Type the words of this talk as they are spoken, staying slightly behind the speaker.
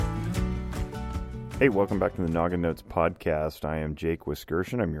Hey, welcome back to the Noggin Notes podcast. I am Jake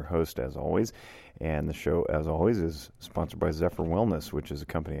Wiskerson. I'm your host, as always. And the show, as always, is sponsored by Zephyr Wellness, which is a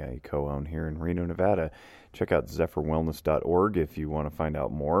company I co-own here in Reno, Nevada. Check out zephyrwellness.org if you want to find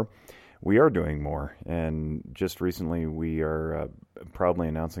out more. We are doing more, and just recently we are proudly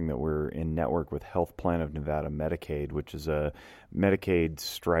announcing that we're in network with Health Plan of Nevada Medicaid, which is a Medicaid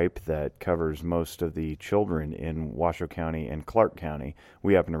stripe that covers most of the children in Washoe County and Clark County.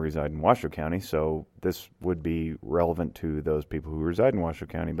 We happen to reside in Washoe County, so this would be relevant to those people who reside in Washoe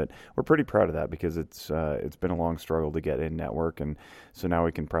County, but we're pretty proud of that because it's been a long struggle to get in network, and so now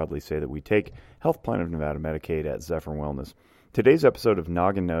we can proudly say that we take Health Plan of Nevada Medicaid at Zephyr Wellness. Today's episode of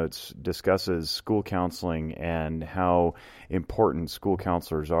Noggin Notes discusses school counseling and how important school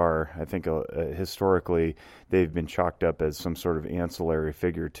counselors are. I think historically they've been chalked up as some sort of ancillary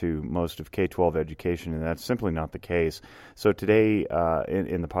figure to most of K-12 education, and that's simply not the case. So today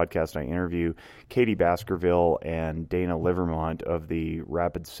in the podcast, I interview Katie Baskerville and Dana Livermont of the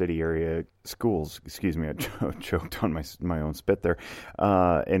Rapid City area schools. Excuse me, I choked on my own spit there.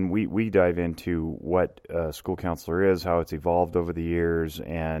 And we dive into what a school counselor is, how it's evolved over the years,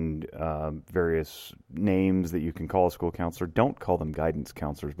 and various names that you can call a school counselor. Don't call them guidance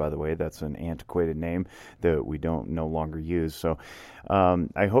counselors, by the way. That's an antiquated name that we don't no longer use. So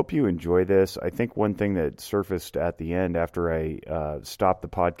I hope you enjoy this. I think one thing that surfaced at the end after I stopped the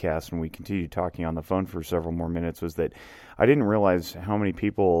podcast and we continued talking on the phone for several more minutes was that I didn't realize how many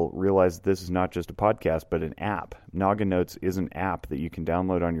people realize this is not just a podcast, but an app. Noggin Notes is an app that you can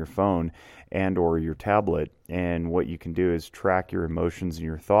download on your phone and or your tablet, and what you can do is track your emotions and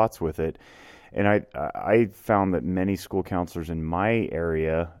your thoughts with it. And I found that many school counselors in my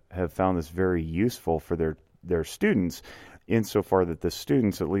area have found this very useful for their students, insofar that the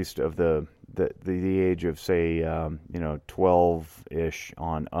students, at least of the age of, say, 12-ish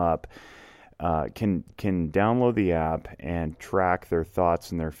on up, can download the app and track their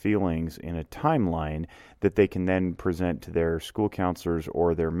thoughts and their feelings in a timeline that they can then present to their school counselors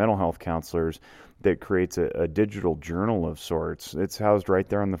or their mental health counselors. That creates a digital journal of sorts. It's housed right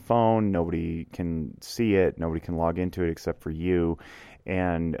there on the phone. Nobody can see it. Nobody can log into it except for you.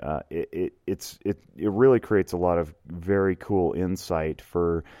 And it really creates a lot of very cool insight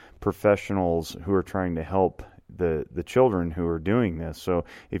for professionals who are trying to help the children who are doing this. So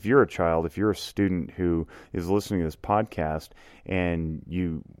if you're a child, if you're a student who is listening to this podcast and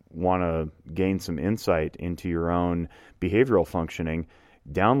you want to gain some insight into your own behavioral functioning,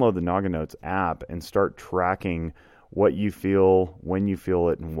 download the Noggin Notes app and start tracking what you feel, when you feel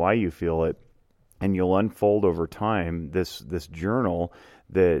it, and why you feel it. And you'll unfold over time this journal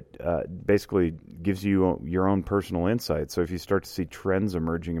that basically gives you your own personal insight. So if you start to see trends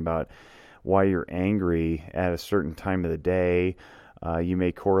emerging about why you're angry at a certain time of the day, you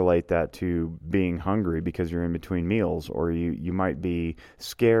may correlate that to being hungry because you're in between meals, or you might be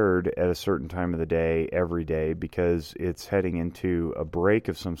scared at a certain time of the day every day because it's heading into a break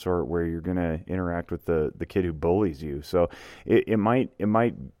of some sort where you're going to interact with the kid who bullies you. So it might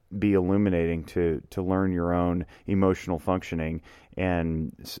be illuminating to learn your own emotional functioning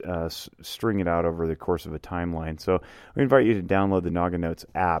and string it out over the course of a timeline. So we invite you to download the Noggin Notes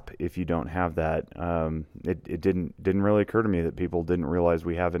app if you don't have that. It didn't really occur to me that people didn't realize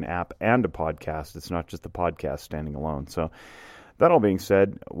we have an app and a podcast. It's not just the podcast standing alone. So that all being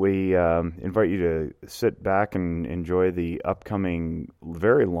said, we invite you to sit back and enjoy the upcoming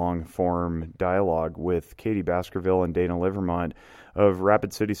very long-form dialogue with Katie Baskerville and Dana Livermont of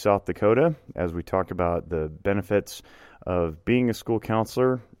Rapid City, South Dakota, as we talk about the benefits of being a school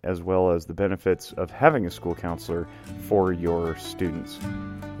counselor, as well as the benefits of having a school counselor for your students.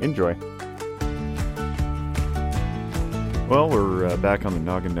 Enjoy. Well, we're back on the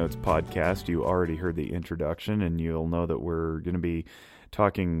Noggin Notes podcast. You already heard the introduction, and you'll know that we're going to be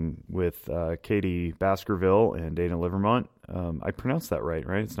talking with Katie Baskerville and Dana Livermont. I pronounced that right?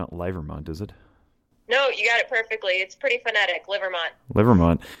 It's not Livermont, is it? No, you got it perfectly. It's pretty phonetic, Livermont.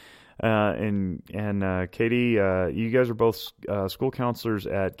 Livermont. And Katie, you guys are both school counselors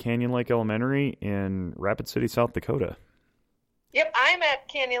at Canyon Lake Elementary in Rapid City, South Dakota. Yep, I'm at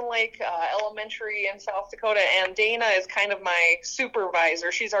Canyon Lake Elementary in South Dakota, and Dana is kind of my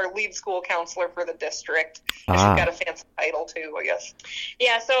supervisor. She's our lead school counselor for the district. And she's got a fancy title, too, I guess.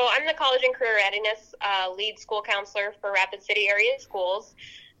 Yeah, so I'm the College and Career Readiness lead school counselor for Rapid City area schools.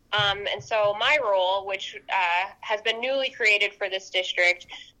 And so my role, which has been newly created for this district,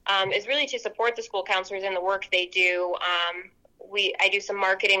 is really to support the school counselors in the work they do I do some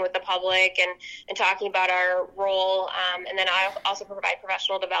marketing with the public and talking about our role. And then I also provide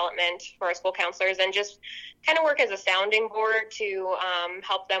professional development for our school counselors and just kind of work as a sounding board to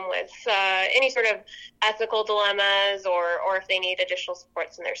help them with any sort of ethical dilemmas or if they need additional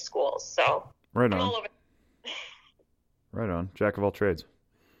supports in their schools. So right on. I'm all over. Right on. Jack of all trades.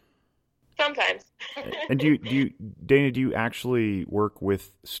 Sometimes. And Dana, do you actually work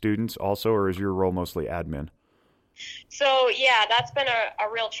with students also, or is your role mostly admin? So, yeah, that's been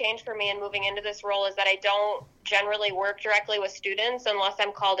a real change for me in moving into this role, is that I don't generally work directly with students unless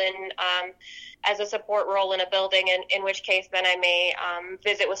I'm called in as a support role in a building, in which case then I may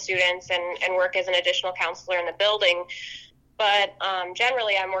visit with students and work as an additional counselor in the building. But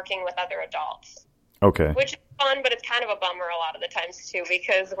generally I'm working with other adults. Okay. Which is fun, but it's kind of a bummer a lot of the times too,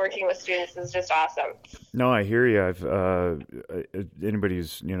 because working with students is just awesome. No, I hear you. Anybody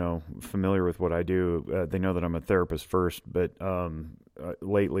who's familiar with what I do, they know that I'm a therapist first. But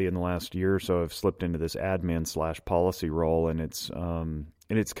lately, in the last year or so, I've slipped into this admin/policy role, and it's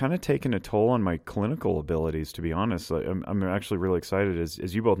kind of taken a toll on my clinical abilities. To be honest, I'm actually really excited.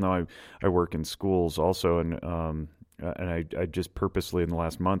 As you both know, I work in schools also, and I just purposely in the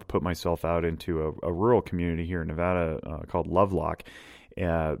last month put myself out into a rural community here in Nevada called Lovelock,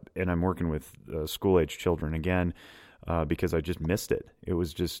 and I'm working with school-age children again because I just missed it. It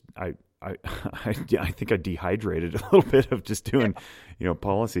was just I think I dehydrated a little bit of just doing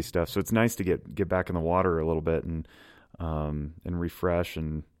policy stuff. So it's nice to get back in the water a little bit and refresh,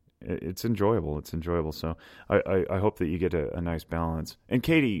 and it's enjoyable. It's enjoyable. So I hope that you get a nice balance. And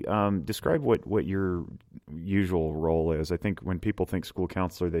Katie, describe what your usual role is. I think when people think school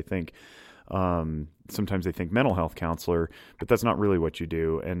counselor, they think sometimes they think mental health counselor, but that's not really what you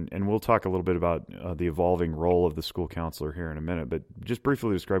do. And we'll talk a little bit about the evolving role of the school counselor here in a minute. But just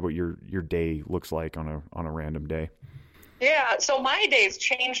briefly describe what your day looks like on a random day. Yeah, so my days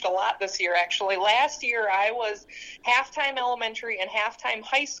changed a lot this year, actually. Last year, I was half-time elementary and half-time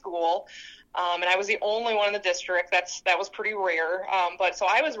high school, and I was the only one in the district. That was pretty rare. But so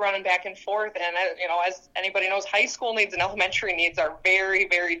I was running back and forth, and as anybody knows, high school needs and elementary needs are very,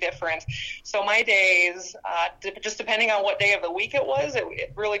 very different. So my days, just depending on what day of the week it was,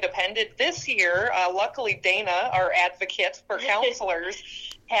 it really depended. This year, luckily, Dana, our advocate for counselors,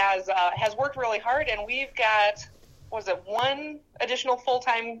 has worked really hard, and we've got one additional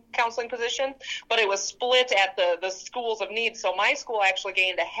full-time counseling position, but it was split at the schools of need. So my school actually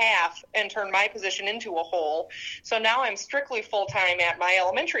gained a half and turned my position into a whole. So now I'm strictly full-time at my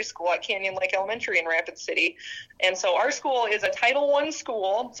elementary school at Canyon Lake Elementary in Rapid City. And so our school is a Title I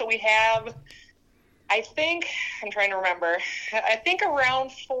school. So we have, I'm trying to remember, I think around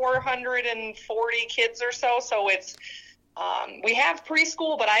 440 kids or so. So it's, we have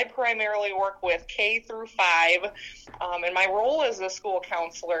preschool, but I primarily work with K through 5, and my role as a school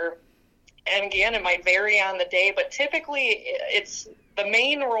counselor, and again, it might vary on the day, but typically the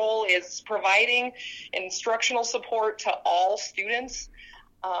main role is providing instructional support to all students.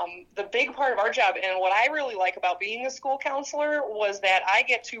 The big part of our job, and what I really like about being a school counselor, was that I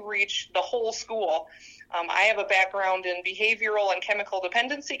get to reach the whole school. I have a background in behavioral and chemical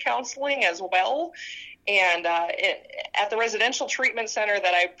dependency counseling as well. And at the residential treatment center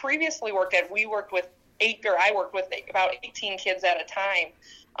that I previously worked at, I worked with about 18 kids at a time.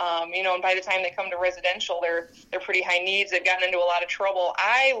 And by the time they come to residential, they're pretty high needs. They've gotten into a lot of trouble.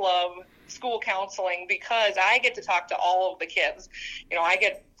 I love school counseling because I get to talk to all of the kids. I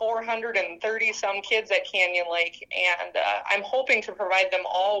get 430 some kids at Canyon Lake, and I'm hoping to provide them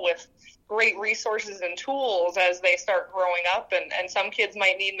all with great resources and tools as they start growing up. And some kids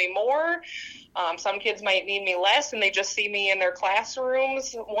might need me more. Some kids might need me less, and they just see me in their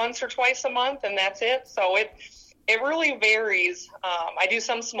classrooms once or twice a month, and that's it. So it really varies. I do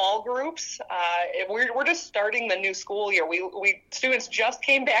some small groups. We're just starting the new school year. We students just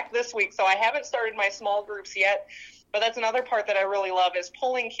came back this week, so I haven't started my small groups yet. But that's another part that I really love, is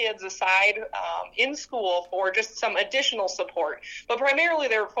pulling kids aside in school for just some additional support. But primarily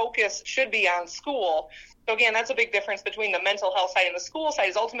their focus should be on school. So again, that's a big difference between the mental health side and the school side,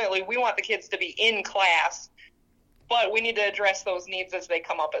 is ultimately we want the kids to be in class, but we need to address those needs as they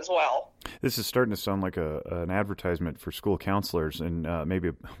come up as well. This is starting to sound like an advertisement for school counselors and maybe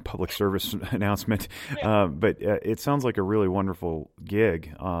a public service announcement, Yeah. But it sounds like a really wonderful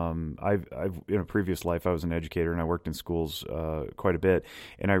gig. I've in a previous life, I was an educator and I worked in schools quite a bit,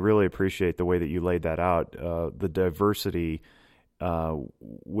 and I really appreciate the way that you laid that out. The diversity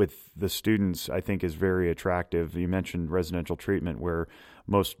with the students, I think, is very attractive. You mentioned residential treatment, where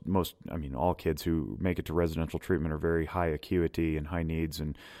I mean, all kids who make it to residential treatment are very high acuity and high needs,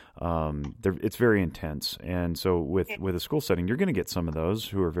 and it's very intense. And so with a school setting, you're going to get some of those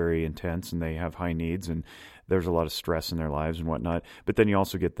who are very intense and they have high needs, and there's a lot of stress in their lives and whatnot. But then you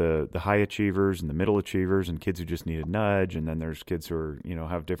also get the high achievers and the middle achievers and kids who just need a nudge. And then there's kids who are,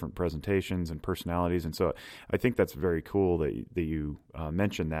 have different presentations and personalities. And so I think that's very cool that you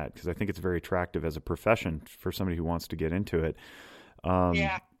mentioned that, because I think it's very attractive as a profession for somebody who wants to get into it.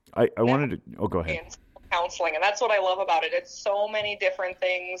 I wanted to, go ahead. Counseling, and that's what I love about it. It's so many different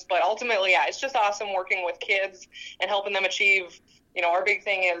things, but ultimately, it's just awesome working with kids and helping them achieve, our big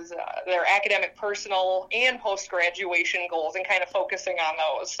thing is their academic, personal, and post-graduation goals, and kind of focusing on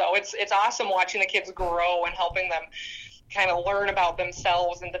those. So it's awesome watching the kids grow and helping them kind of learn about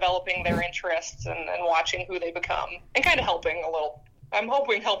themselves and developing their interests, and watching who they become, and kind of helping a little. I'm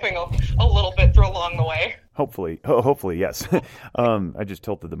hoping helping a little bit through along the way. Hopefully, yes. I just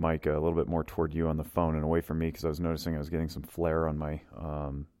tilted the mic a little bit more toward you on the phone and away from me, because I was noticing I was getting some flare on my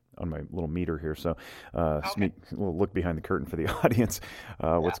little meter here. So we'll look behind the curtain for the audience,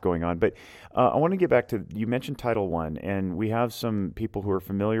 what's going on. But I want to get back to, you mentioned Title I, and we have some people who are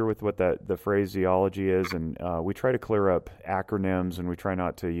familiar with what the phraseology is, and we try to clear up acronyms, and we try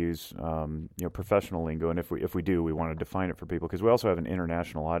not to use professional lingo. And if we do, we want to define it for people, because we also have an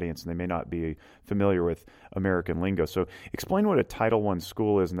international audience, and they may not be familiar with American lingo. So explain what a Title I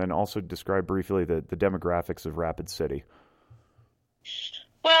school is, and then also describe briefly the demographics of Rapid City.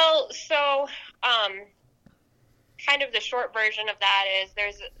 Well, so kind of the short version of that is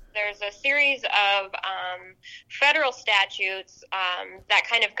there's a series of federal statutes that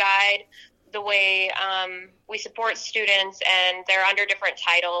kind of guide the way we support students, and they're under different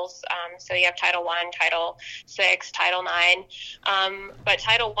titles. So you have Title I, Title VI, Title IX. But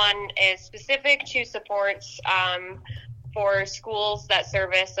Title I is specific to supports for schools that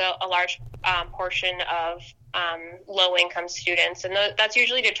service a large portion of low-income students, and that's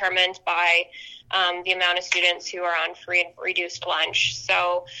usually determined by the amount of students who are on free and reduced lunch.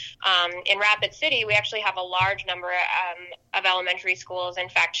 So in Rapid City, we actually have a large number of elementary schools. In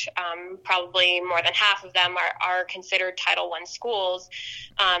fact, probably more than half of them are considered Title I schools,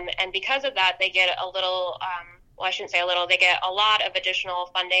 and because of that, they get a little well, I shouldn't say a little, they get a lot of additional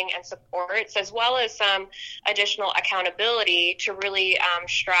funding and supports, as well as some additional accountability to really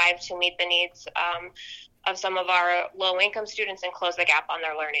strive to meet the needs of some of our low-income students and close the gap on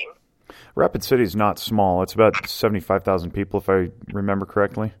their learning. Rapid City is not small. It's about 75,000 people, if I remember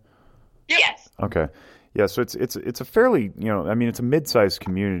correctly. Yes. Okay. Yeah, so it's a fairly, it's a mid-sized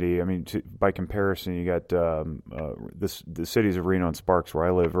community. I mean, by comparison, you got the cities of Reno and Sparks, where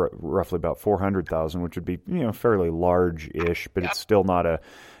I live, roughly about 400,000, which would be, fairly large-ish, but it's still not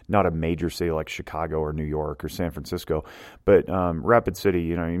a major city like Chicago or New York or San Francisco. But Rapid City,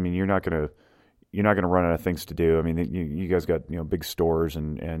 you're not going to run out of things to do. I mean, you guys got big stores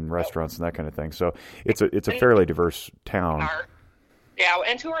and restaurants and that kind of thing. So it's a fairly diverse town. Yeah,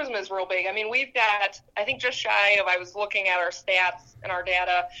 and tourism is real big. I mean, we've got, I think just shy of, I was looking at our stats and our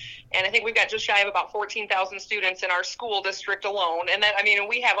data, and I think we've got just shy of about 14,000 students in our school district alone. And then,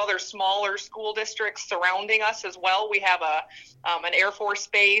 we have other smaller school districts surrounding us as well. We have an Air Force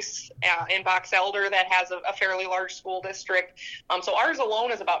base in Box Elder that has a fairly large school district. So ours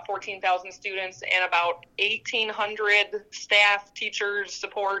alone is about 14,000 students and about 1,800 staff, teachers,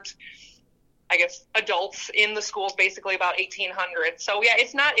 support, adults in the schools, basically about 1,800. So yeah,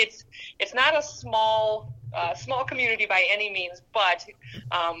 it's not a small community by any means, but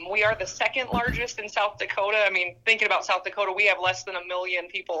we are the second largest in South Dakota. I mean, thinking about South Dakota, we have less than 1 million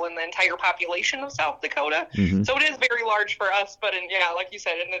people in the entire population of South Dakota. Mm-hmm. So it is very large for us, but like you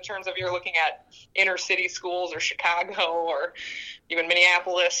said, in the terms of you're looking at inner city schools or Chicago or even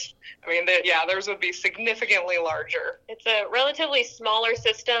Minneapolis, theirs would be significantly larger. It's a relatively smaller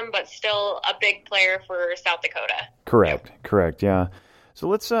system, but still a big player for South Dakota. Correct, yeah. So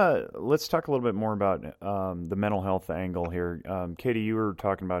let's talk a little bit more about the mental health angle here. Katie, you were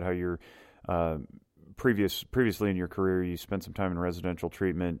talking about how you're previously in your career, you spent some time in residential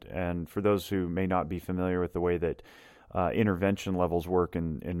treatment, and for those who may not be familiar with the way that intervention levels work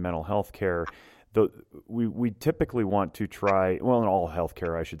in mental health care, we typically want to try, in all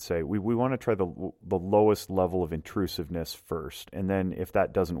healthcare, I should say, we want to try the lowest level of intrusiveness first, and then if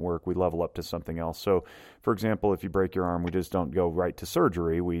that doesn't work, we level up to something else. So, for example, if you break your arm, we just don't go right to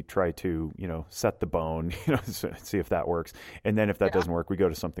surgery. We try to, set the bone, see if that works, and then if that doesn't work, we go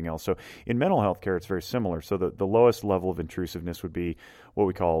to something else. So, in mental health care, it's very similar. So, the lowest level of intrusiveness would be what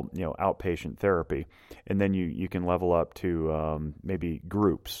we call, outpatient therapy. And then you can level up to maybe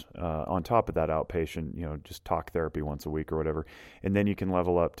groups on top of that outpatient, just talk therapy once a week or whatever. And then you can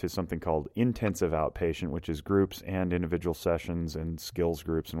level up to something called intensive outpatient, which is groups and individual sessions and skills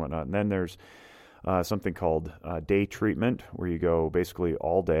groups and whatnot. And then there's something called day treatment, where you go basically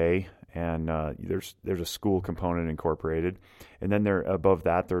all day, and there's a school component incorporated. And then above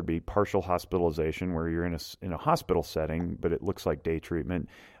that, there would be partial hospitalization, where you're in a hospital setting, but it looks like day treatment.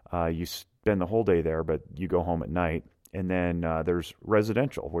 You spend the whole day there, but you go home at night. And then there's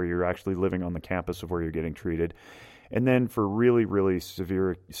residential, where you're actually living on the campus of where you're getting treated. And then for really, really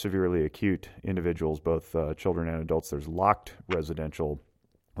severely acute individuals, both children and adults, there's locked residential,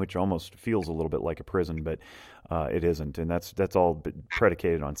 which almost feels a little bit like a prison, but it isn't, and that's all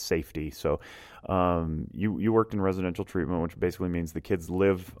predicated on safety. So you worked in residential treatment, which basically means the kids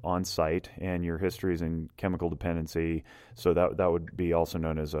live on site, and your history is in chemical dependency, so that would be also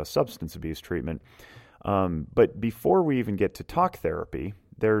known as a substance abuse treatment. But before we even get to talk therapy,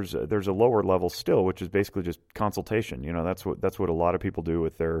 there's a lower level still, which is basically just consultation. That's what a lot of people do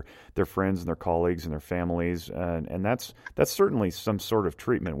with their friends and their colleagues and their families, and that's certainly some sort of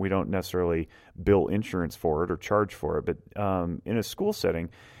treatment. We don't necessarily bill insurance for it or charge for it, but in a school setting,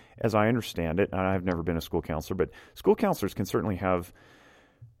 as I understand it, and I've never been a school counselor, but school counselors can certainly have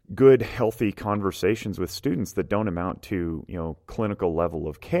good, healthy conversations with students that don't amount to, clinical level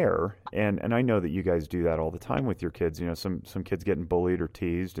of care. And I know that you guys do that all the time with your kids. Some kids getting bullied or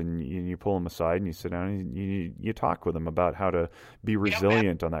teased, and you pull them aside and you sit down and you talk with them about how to be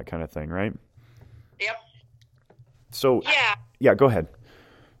resilient on that kind of thing, right? Yep. So, yeah, go ahead.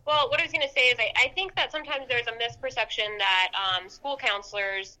 Well, what I was going to say is I think that sometimes there's a misperception that school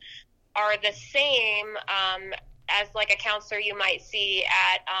counselors are the same as like a counselor you might see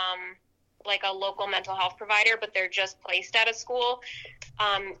at like a local mental health provider, but they're just placed at a school.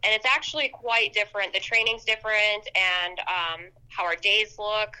 And it's actually quite different. The training's different, and how our days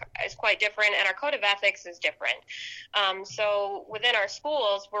look is quite different, and our code of ethics is different. So within our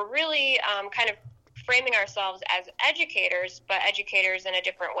schools, we're really kind of framing ourselves as educators, but educators in a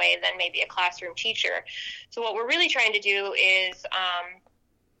different way than maybe a classroom teacher. So what we're really trying to do is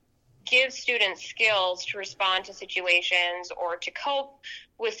give students skills to respond to situations, or to cope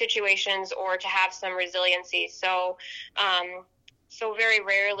with situations, or to have some resiliency. So very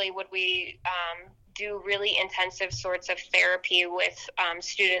rarely would we do really intensive sorts of therapy with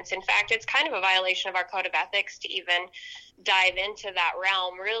students. In fact, it's kind of a violation of our code of ethics to even dive into that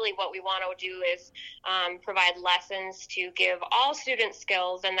realm. Really, what we want to do is provide lessons to give all students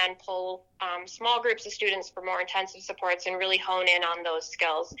skills, and then pull small groups of students for more intensive supports and really hone in on those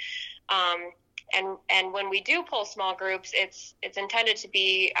skills. And when we do pull small groups, it's intended to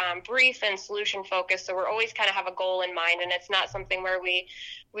be brief and solution focused. So we're always kind of have a goal in mind, and it's not something where we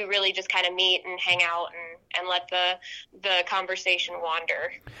really just kind of meet and hang out and let the conversation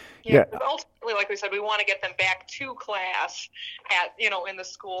wander. Yeah. Ultimately, like we said, we want to get them back to class in the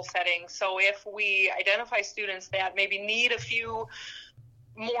school setting. So if we identify students that maybe need a few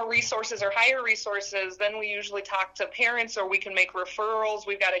more resources or higher resources, then we usually talk to parents, or we can make referrals.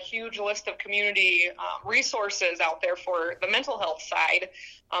 We've got a huge list of community resources out there for the mental health side.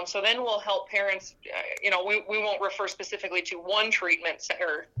 So then we'll help parents. We won't refer specifically to one treatment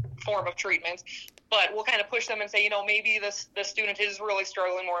or form of treatment, but we'll kind of push them and say, maybe the student is really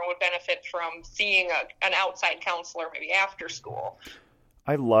struggling more and would benefit from seeing an outside counselor maybe after school.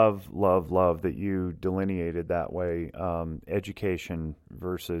 I love that you delineated that way, education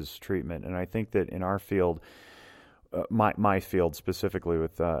versus treatment. And I think that in our field, my field specifically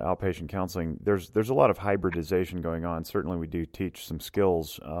with outpatient counseling, there's a lot of hybridization going on. Certainly we do teach some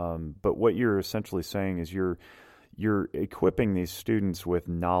skills, but what you're essentially saying is you're equipping these students with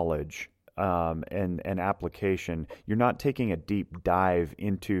knowledge and application. You're not taking a deep dive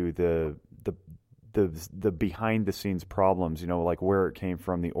into the behind the scenes problems, like where it came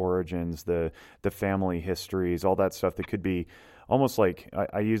from, the origins, the family histories, all that stuff that could be almost like,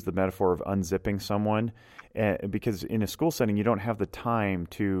 I use the metaphor of unzipping someone, because in a school setting, you don't have the time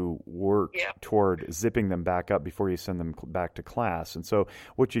to work toward zipping them back up before you send them back to class. And so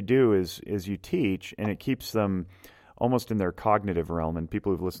what you do is you teach, and it keeps them almost in their cognitive realm. And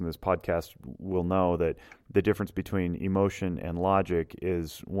people who've listened to this podcast will know that the difference between emotion and logic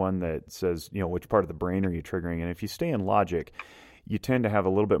is one that says, which part of the brain are you triggering? And if you stay in logic, you tend to have a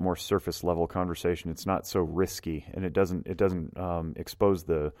little bit more surface level conversation. It's not so risky, and it doesn't expose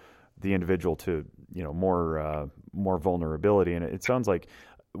the individual to more vulnerability. And it sounds like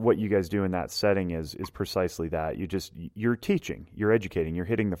what you guys do in that setting is precisely that. You're teaching, you're educating, you're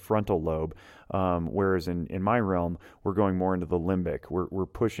hitting the frontal lobe. Whereas in my realm, we're going more into the limbic. We're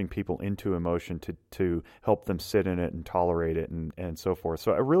pushing people into emotion to help them sit in it and tolerate it and so forth.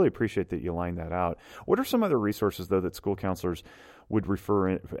 So I really appreciate that you lined that out. What are some other resources though that school counselors would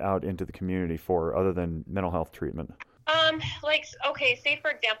refer out into the community for other than mental health treatment? Say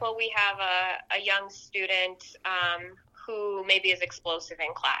for example, we have a young student who maybe is explosive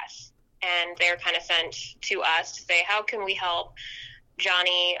in class, and they're kind of sent to us to say, how can we help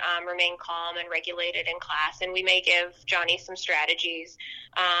Johnny remain calm and regulated in class? And we may give Johnny some strategies,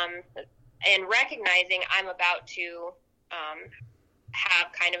 and recognizing I'm about to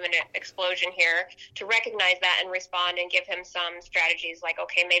have kind of an explosion here, to recognize that and respond and give him some strategies like,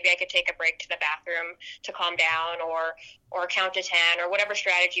 okay, maybe I could take a break to the bathroom to calm down, or count to 10, or whatever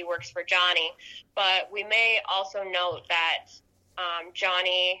strategy works for Johnny. But we may also note that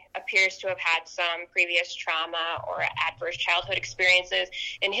Johnny appears to have had some previous trauma or adverse childhood experiences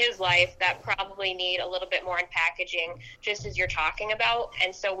in his life that probably need a little bit more unpackaging, just as you're talking about.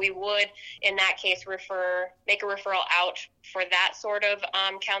 And so we would, in that case, make a referral out for that sort of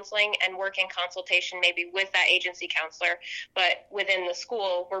counseling and work in consultation maybe with that agency counselor. But within the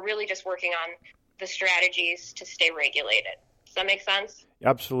school, we're really just working on the strategies to stay regulated. Does that make sense?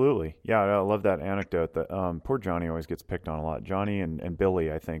 Absolutely. Yeah, I love that anecdote. That poor Johnny always gets picked on a lot. Johnny and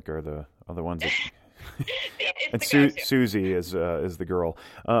Billy, I think, are the ones that. And Susie is the girl.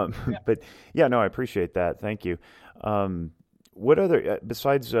 But yeah, no, I appreciate that. Thank you. What other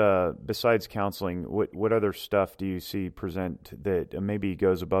besides counseling? What other stuff do you see present that maybe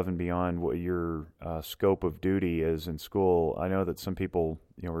goes above and beyond what your scope of duty is in school? I know that some people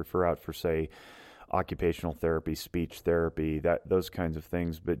refer out for, say, occupational therapy, speech therapy, those kinds of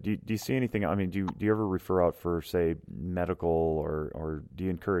things. But do you see anything? I mean, do you ever refer out for, say, medical, or do you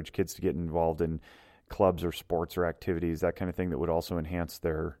encourage kids to get involved in clubs or sports or activities, that kind of thing, that would also enhance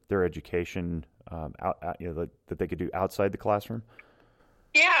their education that they could do outside the classroom?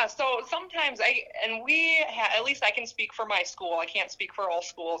 Yeah, so sometimes at least I can speak for my school. I can't speak for all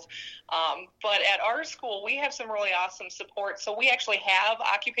schools. But at our school, we have some really awesome support. So we actually have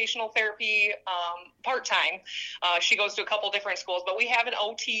occupational therapy part-time. She goes to a couple different schools, but we have an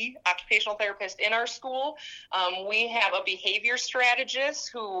OT, occupational therapist, in our school. We have a behavior strategist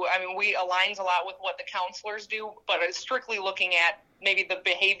who, we aligns a lot with what the counselors do, but is strictly looking at maybe the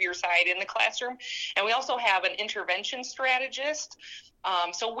behavior side in the classroom. And we also have an intervention strategist.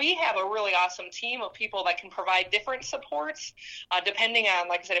 So we have a really awesome team of people that can provide different supports, depending on,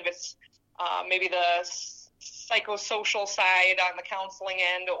 like I said, if it's maybe the psychosocial side on the counseling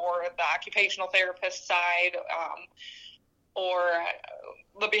end, or the occupational therapist side, or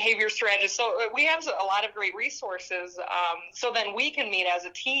the behavior strategist. So we have a lot of great resources. So then we can meet as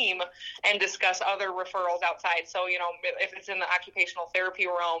a team and discuss other referrals outside. So, if it's in the occupational therapy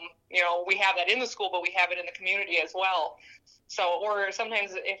realm, we have that in the school, but we have it in the community as well. So, or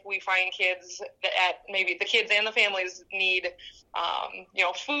sometimes if we find kids that maybe the kids and the families need,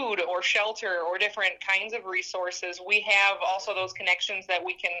 food or shelter or different kinds of resources, we have also those connections that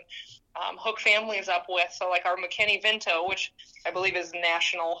we can hook families up with. So like our McKinney-Vento, which I believe is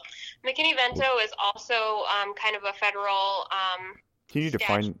national. McKinney-Vento is also kind of a federal Can you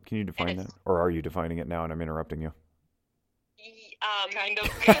define that? Or are you defining it now and I'm interrupting you? Kind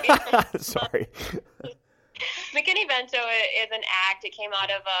of. Sorry. McKinney-Vento is an act. It came out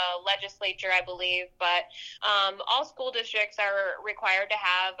of a legislature, I believe, but all school districts are required to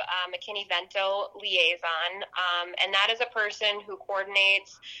have a McKinney-Vento liaison, and that is a person who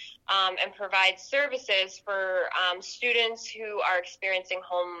coordinates and provides services for students who are experiencing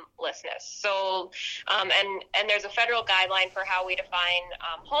homelessness. So, and there's a federal guideline for how we define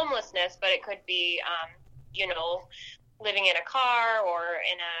homelessness, but it could be, living in a car or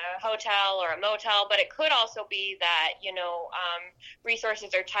in a hotel or a motel, but it could also be that,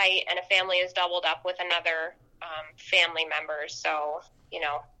 resources are tight and a family is doubled up with another family member. So,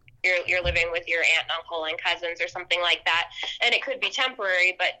 you're living with your aunt and uncle and cousins or something like that. And it could be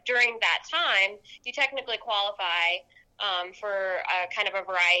temporary, but during that time, you technically qualify for kind of a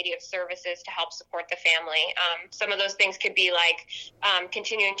variety of services to help support the family. Some of those things could be like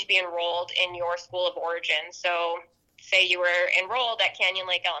continuing to be enrolled in your school of origin. So say you were enrolled at Canyon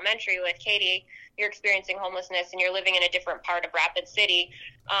Lake Elementary with Katie, you're experiencing homelessness and you're living in a different part of Rapid City,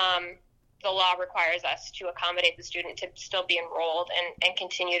 the law requires us to accommodate the student to still be enrolled and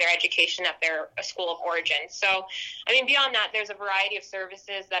continue their education at their school of origin. So, beyond that, there's a variety of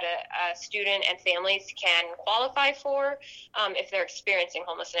services that a student and families can qualify for if they're experiencing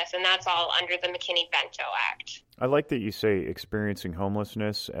homelessness, and that's all under the McKinney-Vento Act. I like that you say experiencing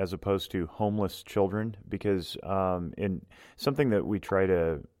homelessness as opposed to homeless children, because in something that we try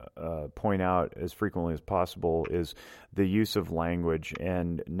to point out as frequently as possible is the use of language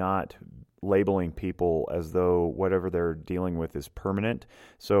and not labeling people as though whatever they're dealing with is permanent.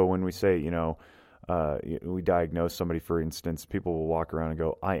 So when we say, we diagnose somebody, for instance, people will walk around and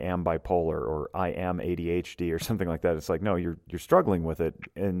go, I am bipolar, or I am ADHD, or something like that. It's like, no, you're struggling with it.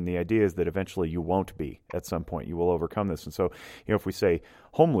 And the idea is that eventually you won't be at some point. You will overcome this. And so, if we say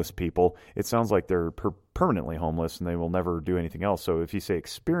homeless people, it sounds like they're permanently homeless and they will never do anything else. So if you say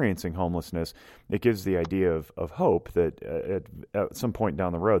experiencing homelessness, it gives the idea of hope that at some point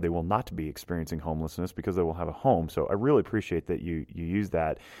down the road, they will not be experiencing homelessness because they will have a home. So I really appreciate that you use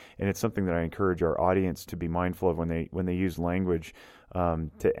that. And it's something that I encourage our audience to be mindful of when they use language,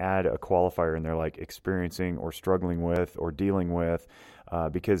 to add a qualifier in there, like experiencing or struggling with or dealing with,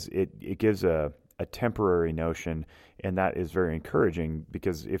 because it gives a temporary notion, and that is very encouraging,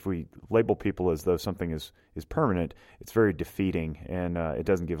 because if we label people as though something is permanent, it's very defeating, and it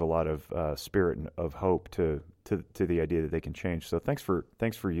doesn't give a lot of spirit and of hope to the idea that they can change. So thanks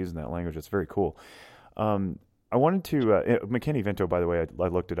for using that language. It's very cool. I wanted to McKinney-Vento, by the way, I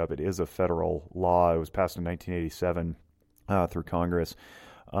looked it up. It is a federal law. It was passed in 1987 through Congress.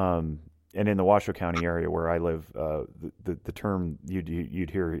 And in the Washoe County area where I live, the term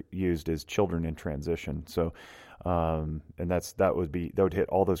you'd hear used is children in transition. So, and that would hit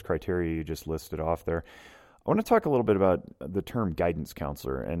all those criteria you just listed off there. I want to talk a little bit about the term guidance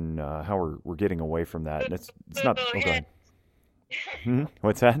counselor and how we're getting away from that. And it's not. Oh, go ahead.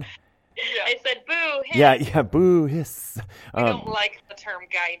 What's that? Yeah. I said boo. Hiss. Yeah, boo, hiss. I don't like the term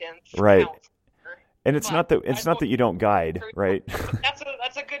guidance. Right. Counselor. And it's not that you don't guide, right? That's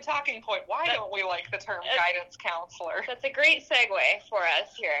a good talking point. Why don't we like the term guidance counselor? That's a great segue for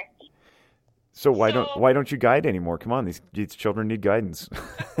us here. So why don't you guide anymore? Come on, these children need guidance.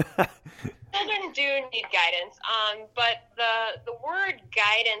 Children do need guidance, but the word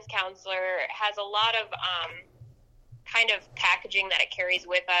guidance counselor has a lot of kind of packaging that it carries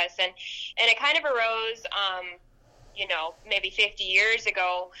with us, and it kind of arose, maybe 50 years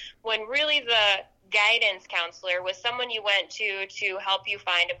ago, when really the guidance counselor was someone you went to help you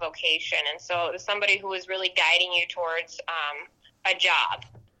find a vocation. And so it was somebody who was really guiding you towards a job.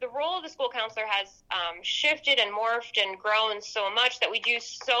 The role of the school counselor has shifted and morphed and grown so much that we do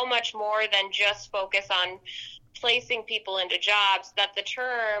so much more than just focus on placing people into jobs, that the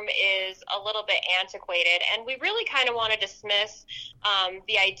term is a little bit antiquated. And we really kind of want to dismiss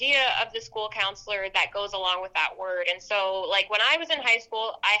the idea of the school counselor that goes along with that word. And so, like, when I was in high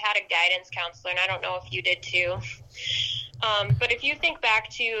school, I had a guidance counselor, and I don't know if you did too. But if you think back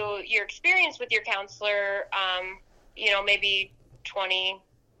to your experience with your counselor, maybe 20,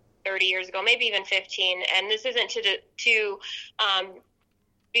 30 years ago, maybe even 15, and this isn't to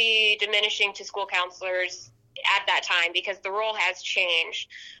be diminishing to school counselors at that time, because the role has changed.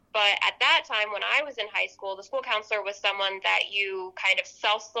 But at that time, when I was in high school, the school counselor was someone that you kind of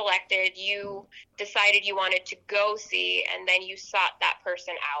self-selected. You decided you wanted to go see, and then you sought that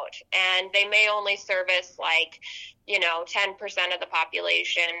person out. And they may only service 10% of the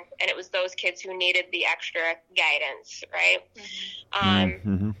population, and it was those kids who needed the extra guidance, right?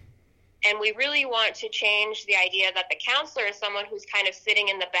 Mm-hmm. And we really want to change the idea that the counselor is someone who's kind of sitting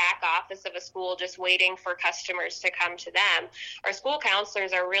in the back office of a school just waiting for customers to come to them. Our school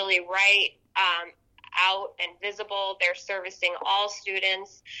counselors are really right out and visible. They're servicing all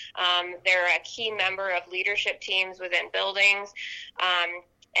students. They're a key member of leadership teams within buildings.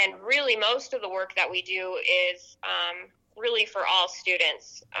 And really most of the work that we do is really for all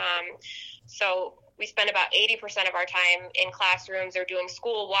students. So we spend about 80% of our time in classrooms or doing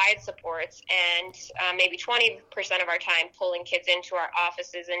school-wide supports, and maybe 20% of our time pulling kids into our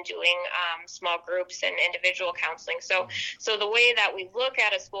offices and doing small groups and individual counseling. So the way that we look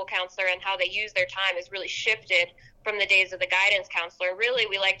at a school counselor and how they use their time is really shifted from the days of the guidance counselor. Really,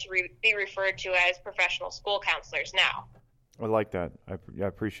 we like to be referred to as professional school counselors now. I like that. I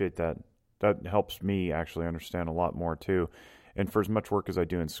appreciate that. That helps me actually understand a lot more, too. And for as much work as I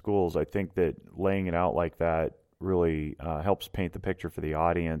do in schools, I think that laying it out like that really helps paint the picture for the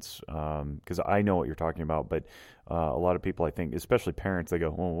audience, because I know what you're talking about. But a lot of people, I think, especially parents, they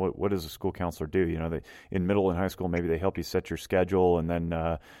go, well, what does a school counselor do? They in middle and high school, maybe they help you set your schedule and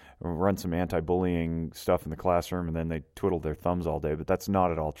then run some anti-bullying stuff in the classroom, and then they twiddle their thumbs all day. But that's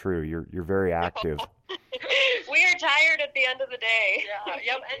not at all true. You're very active. We are tired at the end of the day. Yeah,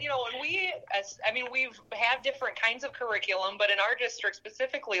 yep. And, and we have different kinds of curriculum, but in our district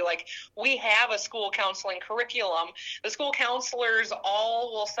specifically, like, we have a school counseling curriculum. The school counselors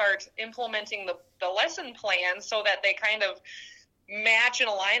all will start implementing the lesson plans so that they kind of match and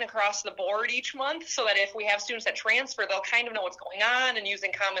align across the board each month, so that if we have students that transfer, they'll kind of know what's going on and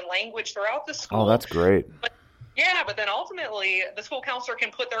using common language throughout the school. Oh, that's great. But then ultimately the school counselor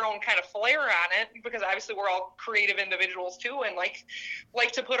can put their own kind of flair on it, because obviously we're all creative individuals too, and like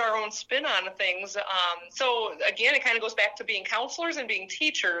to put our own spin on things. So again, it kind of goes back to being counselors and being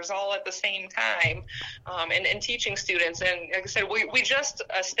teachers all at the same time, and teaching students. And like I said, we just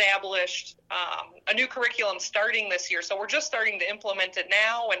established a new curriculum starting this year, so we're just starting to implement it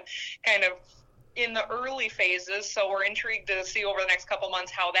now and kind of in the early phases. So we're intrigued to see over the next couple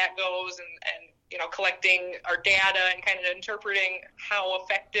months how that goes, and collecting our data and kind of interpreting how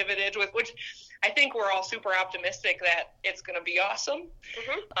effective it is, which I think we're all super optimistic that it's going to be awesome.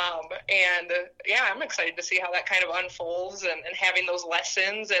 I'm excited to see how that kind of unfolds, and having those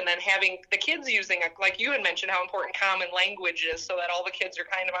lessons, and then having the kids using, like you had mentioned, how important common language is, so that all the kids are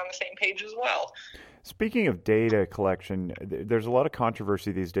kind of on the same page as well. Speaking of data collection, there's a lot of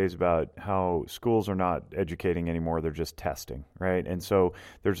controversy these days about how schools are not educating anymore; they're just testing, right? And so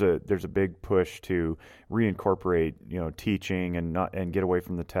there's a big push to reincorporate, teaching and get away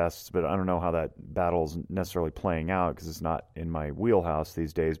from the tests. But I don't know how that battle's necessarily playing out, because it's not in my wheelhouse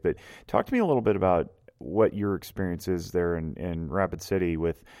these days. But talk to me a little bit about what your experience is there in Rapid City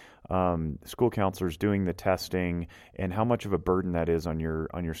with school counselors doing the testing, and how much of a burden that is on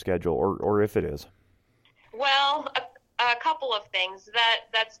your schedule, or if it is. Well, a couple of things.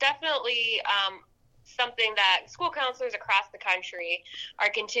 That's definitely something that school counselors across the country are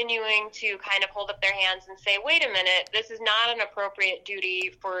continuing to kind of hold up their hands and say, wait a minute, this is not an appropriate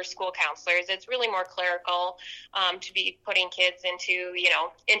duty for school counselors. It's really more clerical to be putting kids into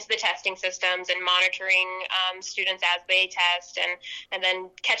the testing systems and monitoring students as they test, and then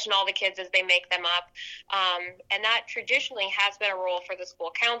catching all the kids as they make them up. And that traditionally has been a role for the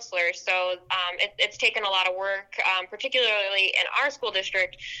school counselor. So it's taken a lot of work, particularly in our school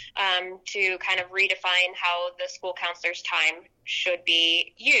district, to kind of redefine how the school counselor's time should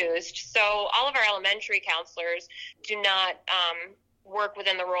be used. So all of our elementary counselors do not work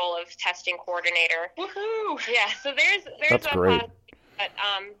within the role of testing coordinator. Woohoo! Yeah, so there's That's great. But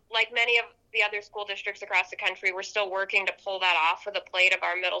like many of the other school districts across the country, we're still working to pull that off of the plate of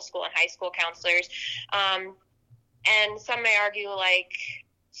our middle school and high school counselors. And some may argue, like,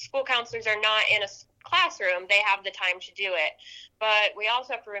 school counselors are not in a classroom, they have the time to do it. But we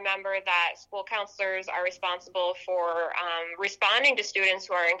also have to remember that school counselors are responsible for responding to students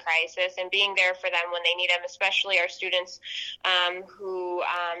who are in crisis and being there for them when they need them, especially our students who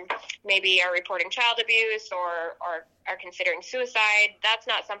maybe are reporting child abuse or are considering suicide. That's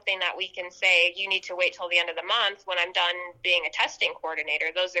not something that we can say, you need to wait till the end of the month when I'm done being a testing coordinator.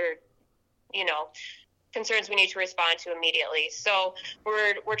 Those are, concerns we need to respond to immediately. So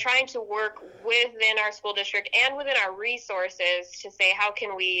we're trying to work within our school district and within our resources to say, how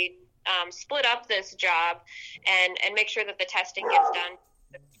can we split up this job and make sure that the testing gets done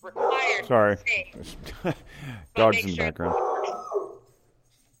that's required. Sorry. Dogs in the background.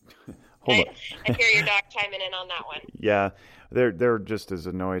 Hold on. I hear your dog chiming in on that one. Yeah, they're just as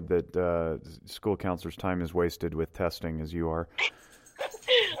annoyed that school counselors' time is wasted with testing as you are.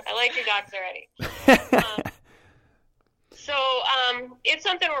 I like your dogs already. So it's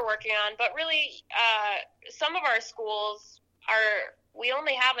something we're working on, but really some of our schools we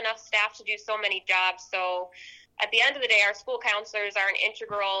only have enough staff to do so many jobs. So at the end of the day, our school counselors are an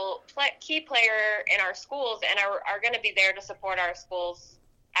integral key player in our schools and are going to be there to support our schools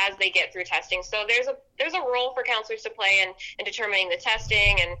as they get through testing. So there's a role for counselors to play in determining the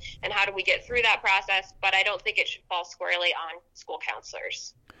testing and how do we get through that process, but I don't think it should fall squarely on school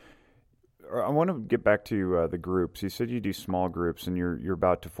counselors. I want to get back to the groups. You said you do small groups and you're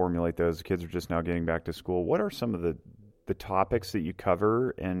about to formulate those. The kids are just now getting back to school. What are some of the topics that you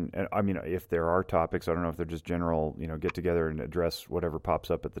cover? And I mean, if there are topics, I don't know if they're just general, get together and address whatever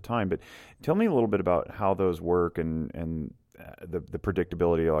pops up at the time, but tell me a little bit about how those work and the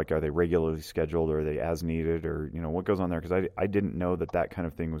predictability. Like, are they regularly scheduled, or are they as needed, or what goes on there? Because I didn't know that kind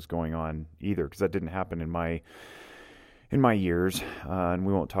of thing was going on either, because that didn't happen in my years, and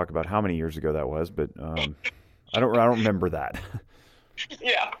we won't talk about how many years ago that was, but I don't remember that.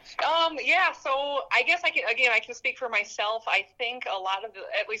 Yeah. So I guess I can speak for myself. I think a lot of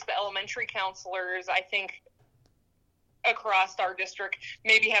at least the elementary counselors, I think across our district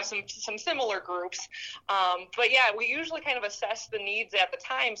maybe have some similar groups. But yeah, we usually kind of assess the needs at the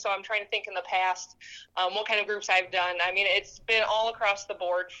time. So I'm trying to think in the past what kind of groups I've done. I mean, it's been all across the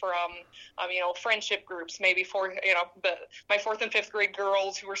board from, friendship groups, maybe for, my 4th and 5th grade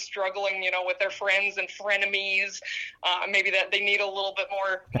girls who are struggling, with their friends and frenemies. Maybe that they need a little bit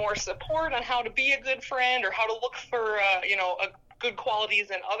more support on how to be a good friend or how to look for, good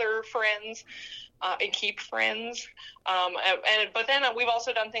qualities in other friends. And keep friends. But then we've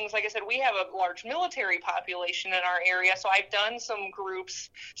also done things, like I said, we have a large military population in our area. So I've done some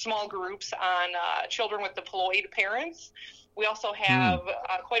groups, small groups on children with deployed parents. We also have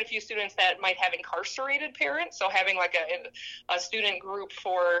quite a few students that might have incarcerated parents. So having like a student group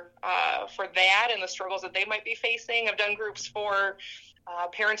for that and the struggles that they might be facing. I've done groups for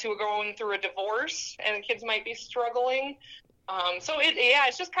parents who are going through a divorce and the kids might be struggling. So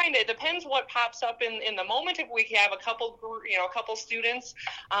it's just kind of, it depends what pops up in the moment. If we have a couple students,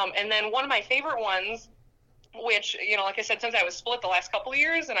 and then one of my favorite ones, which, like I said, since I was split the last couple of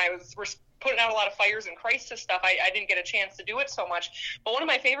years and I was putting out a lot of fires and crisis stuff, I didn't get a chance to do it so much. But one of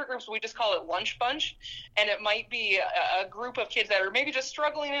my favorite groups, we just call it Lunch Bunch, and it might be a group of kids that are maybe just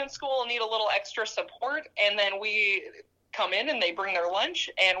struggling in school and need a little extra support, and then we come in and they bring their lunch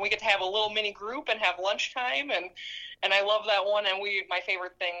and we get to have a little mini group and have lunchtime, and I love that one. And my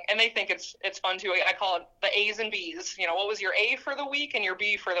favorite thing, and they think it's fun too, I call it the A's and B's. What was your A for the week and your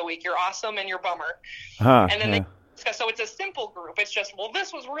B for the week? Your awesome and your bummer. And then so it's a simple group. It's just, well,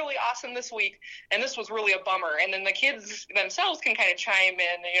 this was really awesome this week, and this was really a bummer. And then the kids themselves can kind of chime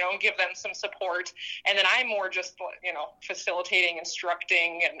in, and give them some support. And then I'm more just, facilitating,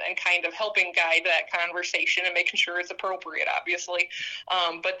 instructing, and kind of helping guide that conversation and making sure it's appropriate, obviously.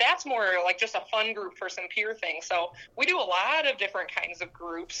 But that's more like just a fun group for some peer things. So we do a lot of different kinds of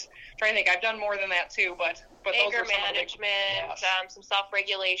groups. I'm trying to think, I've done more than that too, but anger management, some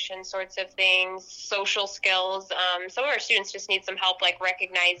self-regulation sorts of things, social skills. Some of our students just need some help, like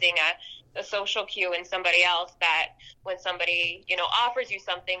recognizing a social cue in somebody else, that when somebody, offers you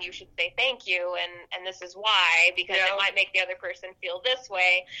something, you should say thank you, and this is why, because it might make the other person feel this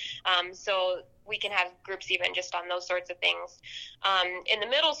way. So we can have groups even just on those sorts of things. In the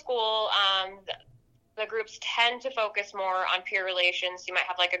middle school, the groups tend to focus more on peer relations. You might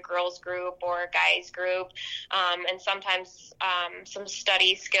have like a girls group or a guys group, and sometimes some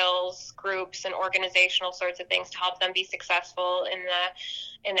study skills groups and organizational sorts of things to help them be successful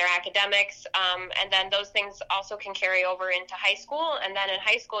in their academics. And then those things also can carry over into high school. And then in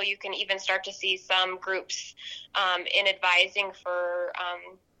high school, you can even start to see some groups in advising for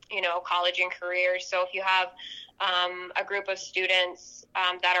college and careers. So if you have a group of students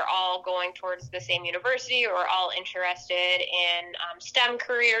that are all going towards the same university or all interested in STEM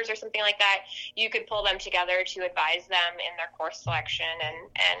careers or something like that, you could pull them together to advise them in their course selection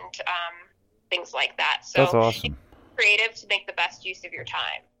and things like that. So that's awesome. Creative to make the best use of your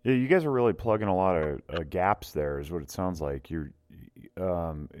time. Yeah, you guys are really plugging a lot of gaps there, is what it sounds like.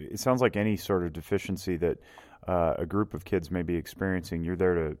 It sounds like any sort of deficiency that a group of kids may be experiencing, you're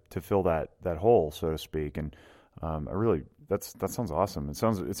there to fill that hole, so to speak. And that sounds awesome. It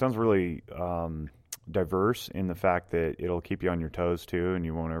sounds really diverse in the fact that it'll keep you on your toes too, and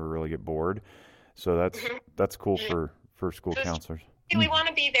you won't ever really get bored. So that's cool for school counselors. We want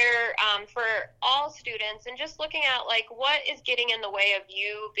to be there for all students, and just looking at like what is getting in the way of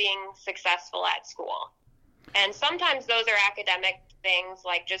you being successful at school. And sometimes those are academic things,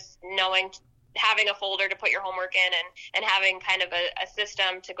 like just having a folder to put your homework in and having kind of a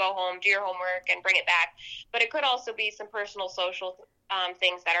system to go home, do your homework, and bring it back. But it could also be some personal, social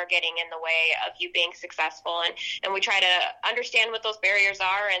things that are getting in the way of you being successful. And we try to understand what those barriers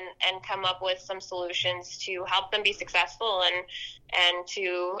are and come up with some solutions to help them be successful and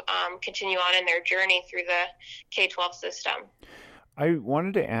to continue on in their journey through the K-12 system. I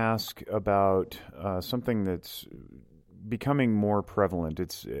wanted to ask about something that's becoming more prevalent.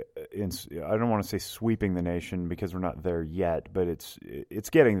 I don't want to say sweeping the nation because we're not there yet, but it's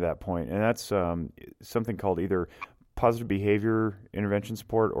getting to that point, and that's something called either positive behavior intervention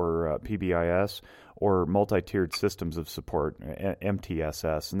support, or PBIS, or multi-tiered systems of support,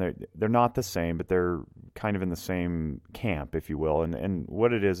 MTSS. And they're not the same, but they're kind of in the same camp, if you will. And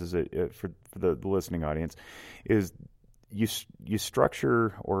what it is for the listening audience is you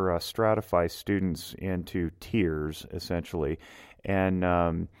structure or stratify students into tiers, essentially.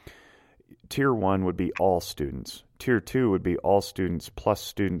 And tier 1 would be all students. Tier 2 would be all students plus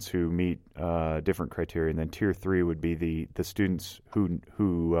students who meet different criteria. And then tier 3 would be the students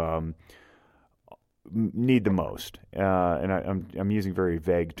who need the most. And I'm using very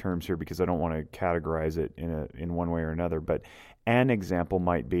vague terms here because I don't want to categorize it in one way or another. But an example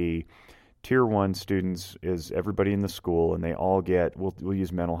might be Tier 1 students is everybody in the school, and they all get, we'll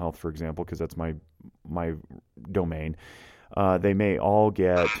use mental health, for example, because that's my domain. They may all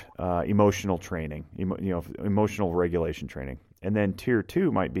get emotional training, emotional regulation training. And then Tier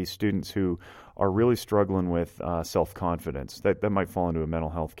 2 might be students who are really struggling with self-confidence. That might fall into a mental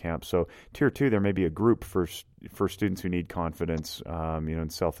health camp. So Tier 2, there may be a group for students who need confidence,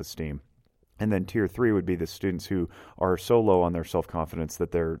 and self-esteem. And then Tier 3 would be the students who are so low on their self-confidence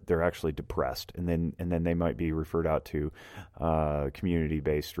that they're actually depressed, and then they might be referred out to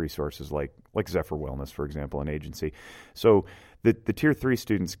community-based resources like Zephyr Wellness, for example, an agency. So the Tier 3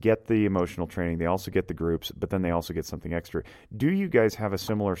 students get the emotional training, they also get the groups, but then they also get something extra. Do you guys have a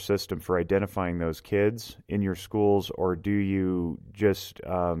similar system for identifying those kids in your schools, or do you just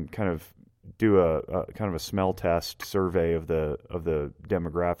kind of do a kind of a smell test survey of the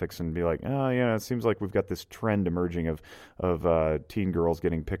demographics and be like, oh yeah, it seems like we've got this trend emerging of teen girls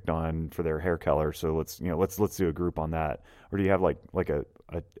getting picked on for their hair color, so let's do a group on that? Or do you have like a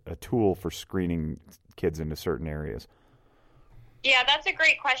tool for screening kids into certain areas? Yeah, that's a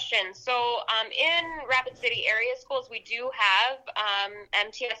great question. So in Rapid City area schools, we do have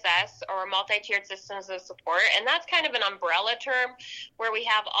MTSS, or multi-tiered systems of support, and that's kind of an umbrella term where we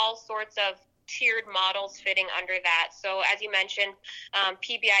have all sorts of tiered models fitting under that. So as you mentioned,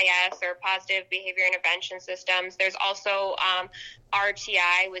 PBIS, or Positive Behavior Intervention Systems. There's also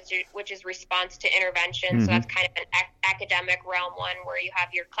RTI, which is response to intervention. Mm-hmm. So that's kind of an academic realm one where you have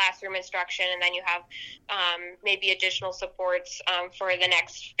your classroom instruction, and then you have maybe additional supports for the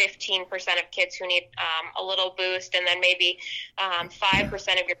next 15% of kids who need a little boost, and then maybe 5%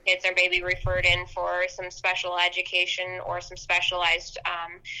 of your kids are maybe referred in for some special education or some specialized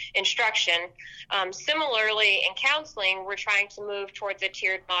instruction. Similarly, in counseling, we're trying to move towards a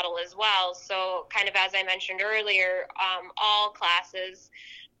tiered model as well. So kind of as I mentioned earlier, all classes,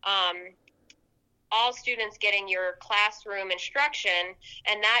 all students getting your classroom instruction,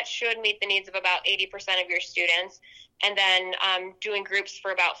 and that should meet the needs of about 80% of your students, and then doing groups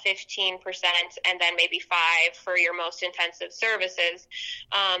for about 15%, and then maybe 5% for your most intensive services.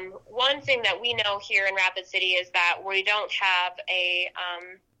 One thing that we know here in Rapid City is that we don't have a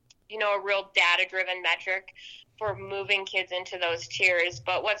real data-driven metric for moving kids into those tiers.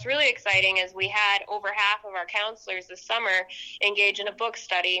 But what's really exciting is we had over half of our counselors this summer engage in a book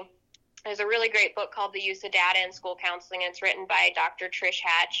study. There's a really great book called The Use of Data in School Counseling, and it's written by Dr. Trish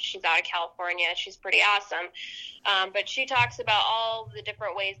Hatch. She's out of California. She's pretty awesome. But she talks about all the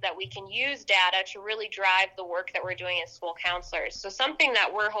different ways that we can use data to really drive the work that we're doing as school counselors. So something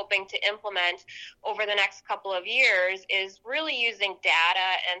that we're hoping to implement over the next couple of years is really using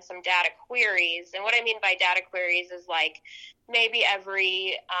data and some data queries. And what I mean by data queries is like maybe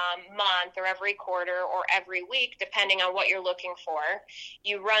every month or every quarter or every week, depending on what you're looking for,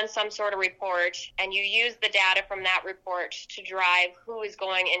 you run some sort of report, and you use the data from that report to drive who is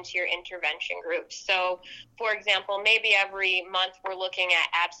going into your intervention groups. So, for example, maybe every month we're looking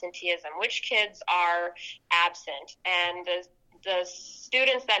at absenteeism. Which kids are absent? And the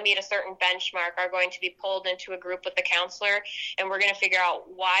students that meet a certain benchmark are going to be pulled into a group with the counselor, and we're going to figure out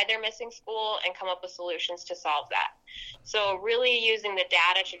why they're missing school and come up with solutions to solve that. So really using the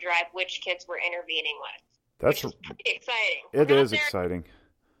data to drive which kids we're intervening with. That's pretty exciting. It is exciting.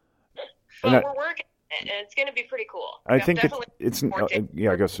 But we're working on it, and it's going to be pretty cool. I think it's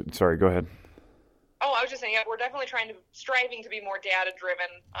yeah, sorry, go ahead. Oh, I was just saying, yeah, we're definitely striving to be more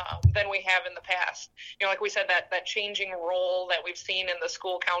data-driven than we have in the past. Like we said, that changing role that we've seen in the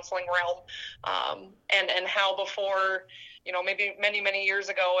school counseling realm, and how before, maybe many, many years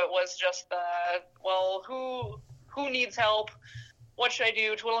ago, it was just who needs help? What should I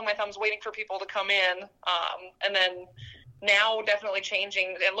do? Twiddling my thumbs, waiting for people to come in, and then now definitely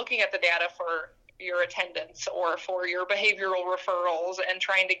changing and looking at the data for your attendance or for your behavioral referrals, and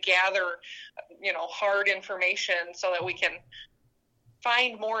trying to gather, hard information so that we can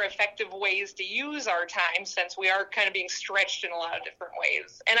find more effective ways to use our time, since we are kind of being stretched in a lot of different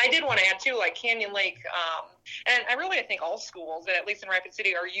ways. And I did want to add too, like Canyon Lake, and I think all schools, at least in Rapid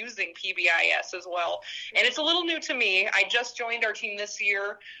City, are using PBIS as well. And it's a little new to me. I just joined our team this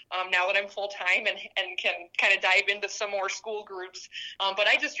year, now that I'm full-time and can kind of dive into some more school groups. But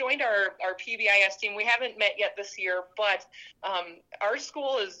I just joined our PBIS team. We haven't met yet this year, but our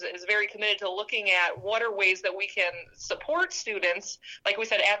school is very committed to looking at what are ways that we can support students, like we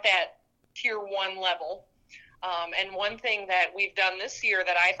said, at that Tier 1 level. And one thing that we've done this year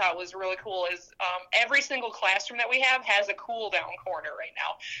that I thought was really cool is every single classroom that we have has a cool down corner right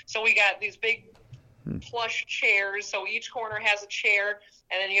now. So we got these big plush chairs. So each corner has a chair,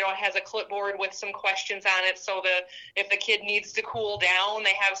 and then, it has a clipboard with some questions on it. So if the kid needs to cool down,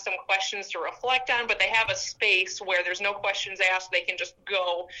 they have some questions to reflect on, but they have a space where there's no questions asked. They can just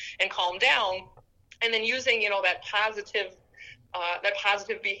go and calm down. And then using, that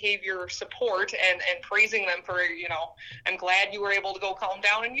positive behavior support and praising them for, I'm glad you were able to go calm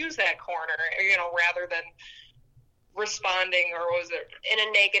down and use that corner, rather than responding, or was it in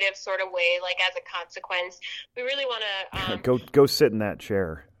a negative sort of way, like as a consequence. We really want to go sit in that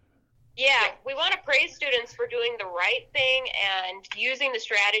chair. Yeah, we want to praise students for doing the right thing and using the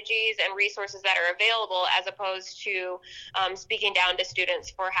strategies and resources that are available, as opposed to speaking down to students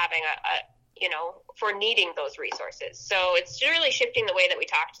for having for needing those resources. So it's really shifting the way that we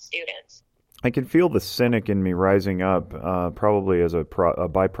talk to students. I can feel the cynic in me rising up, probably as a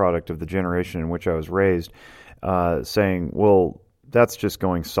byproduct of the generation in which I was raised, saying, well, that's just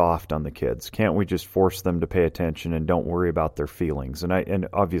going soft on the kids. Can't we just force them to pay attention and don't worry about their feelings? And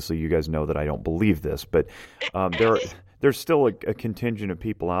obviously you guys know that I don't believe this, but there's still a contingent of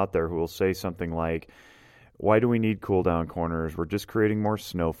people out there who will say something like, why do we need cool down corners? We're just creating more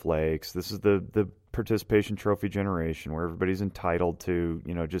snowflakes. This is the participation trophy generation where everybody's entitled to,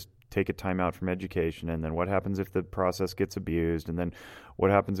 just take a time out from education. And then what happens if the process gets abused? And then what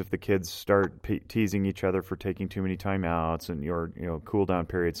happens if the kids start teasing each other for taking too many timeouts and your, cool down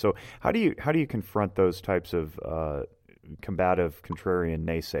periods? So how do you confront those types of combative, contrarian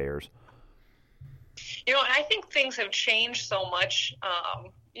naysayers? I think things have changed so much,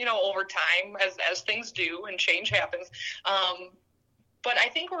 over time, as things do, and change happens. But I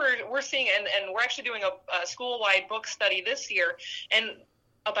think we're seeing, and we're actually doing a school-wide book study this year, and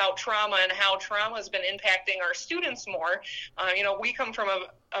about trauma and how trauma has been impacting our students more. We come from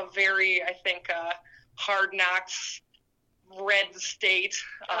a very, I think, hard knocks, red state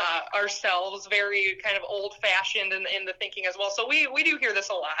ourselves, very kind of old-fashioned in the thinking as well. So we do hear this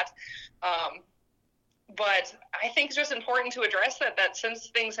a lot. But I think it's just important to address that since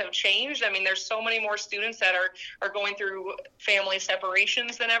things have changed, there's so many more students that are going through family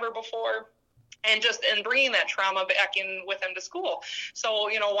separations than ever before, and bringing that trauma back in with them to school. So,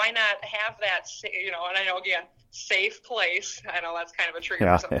 why not have that, and I know, again, safe place. I know that's kind of a trigger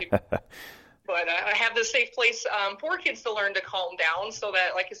for some people. But I have this safe place for kids to learn to calm down, so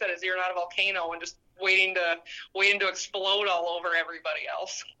that, like I said, you're not a volcano and just waiting to explode all over everybody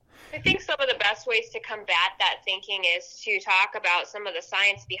else. I think some of the best ways to combat that thinking is to talk about some of the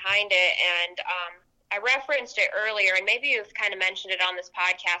science behind it. And I referenced it earlier, and maybe you've kind of mentioned it on this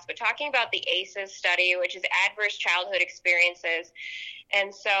podcast, but talking about the ACEs study, which is Adverse Childhood Experiences.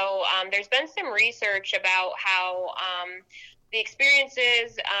 And so there's been some research about how the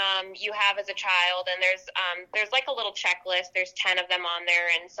experiences you have as a child, and there's like a little checklist. There's 10 of them on there,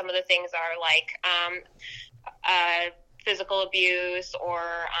 and some of the things are like physical abuse or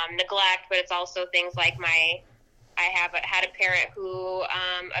neglect, but it's also things like I had a parent who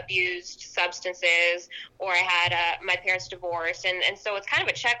abused substances, or I had my parents divorced, and so it's kind of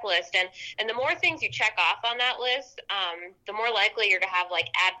a checklist, and the more things you check off on that list, the more likely you're to have like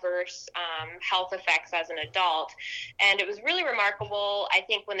adverse health effects as an adult. And it was really remarkable, I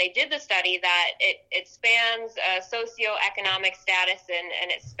think, when they did the study, that it spans socioeconomic status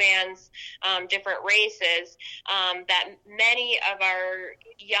and it spans different races, that many of our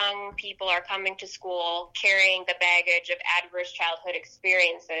young people are coming to school carrying the baggage of adverse childhood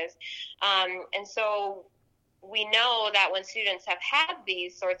experiences. And so we know that when students have had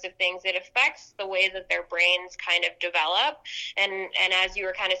these sorts of things, it affects the way that their brains kind of develop. And as you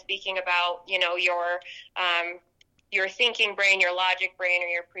were kind of speaking about, your thinking brain, your logic brain, or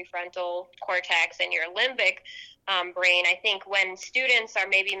your prefrontal cortex and your limbic brain, I think when students are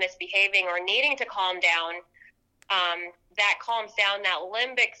maybe misbehaving or needing to calm down, that calms down that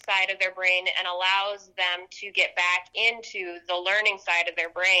limbic side of their brain and allows them to get back into the learning side of their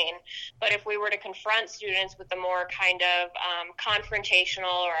brain. But if we were to confront students with a more kind of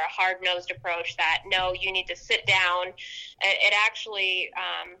confrontational or a hard-nosed approach that, no, you need to sit down, it actually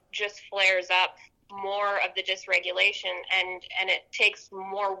just flares up more of the dysregulation, and it takes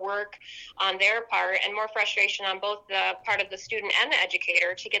more work on their part and more frustration on both the part of the student and the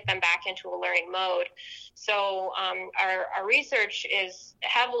educator to get them back into a learning mode. So our research is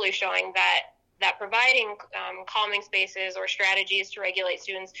heavily showing that providing calming spaces or strategies to regulate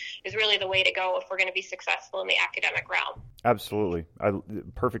students is really the way to go if we're going to be successful in the academic realm. Absolutely.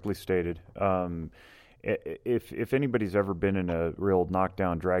 Perfectly stated. If anybody's ever been in a real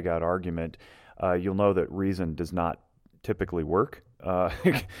knockdown, drag-out argument, you'll know that reason does not typically work.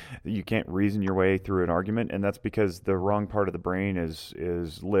 You can't reason your way through an argument, and that's because the wrong part of the brain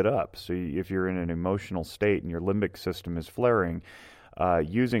is lit up. So if you're in an emotional state and your limbic system is flaring,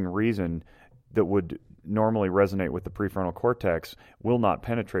 using reason that would normally resonate with the prefrontal cortex will not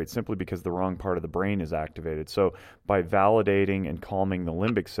penetrate simply because the wrong part of the brain is activated. So by validating and calming the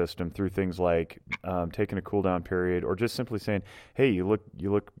limbic system through things like taking a cool down period, or just simply saying, hey, you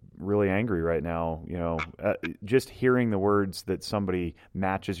look really angry right now, just hearing the words that somebody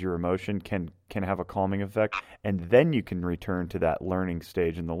matches your emotion can have a calming effect, and then you can return to that learning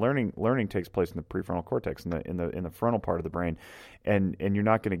stage. And the learning takes place in the prefrontal cortex, in the frontal part of the brain, and you're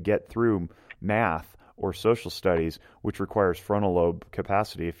not going to get through math or social studies, which requires frontal lobe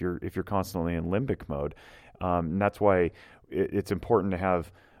capacity, if you're constantly in limbic mode. And that's why it's important to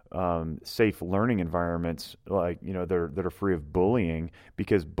have safe learning environments, like that are free of bullying,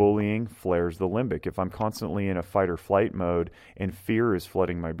 because bullying flares the limbic. If I'm constantly in a fight or flight mode and fear is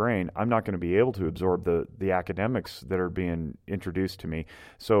flooding my brain, I'm not going to be able to absorb the academics that are being introduced to me.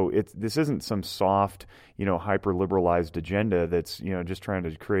 So this isn't some soft, hyper liberalized agenda that's just trying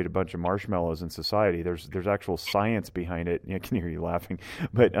to create a bunch of marshmallows in society. There's actual science behind it. I can hear you laughing,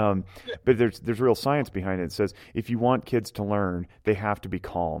 but there's real science behind it. It says if you want kids to learn, they have to be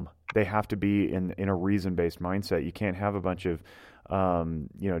calm. They have to be in a reason-based mindset. You can't have a bunch of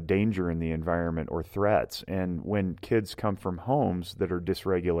danger in the environment or threats. And when kids come from homes that are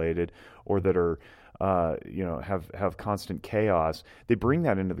dysregulated or that are have constant chaos, they bring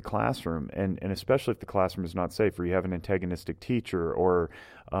that into the classroom, and especially if the classroom is not safe, or you have an antagonistic teacher, or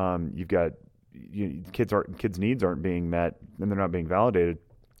you've got kids' needs aren't being met and they're not being validated,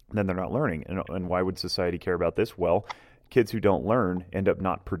 then they're not learning. And why would society care about this? Well, kids who don't learn end up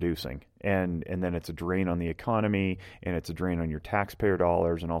not producing, and then it's a drain on the economy, and it's a drain on your taxpayer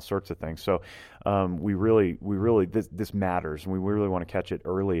dollars, and all sorts of things. So we really this matters, and we really want to catch it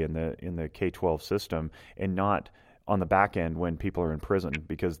early in the K-12 system, and not on the back end when people are in prison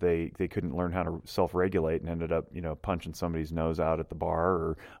because they couldn't learn how to self-regulate and ended up punching somebody's nose out at the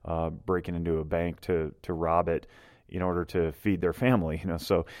bar, or breaking into a bank to rob it in order to feed their family.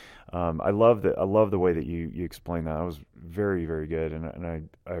 So I love the way that you explained that. That was very, very good,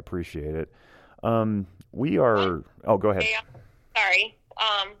 and I appreciate it. We are. Oh, go ahead. Sorry.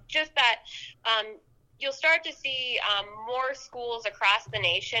 Just that you'll start to see more schools across the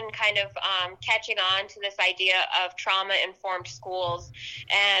nation kind of catching on to this idea of trauma-informed schools,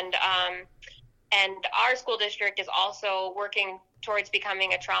 and our school district is also working towards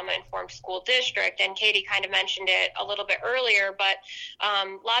becoming a trauma-informed school district. And Katie kind of mentioned it a little bit earlier, but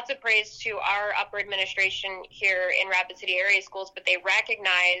lots of praise to our upper administration here in Rapid City area schools, but they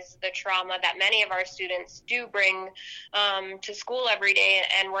recognize the trauma that many of our students do bring to school every day.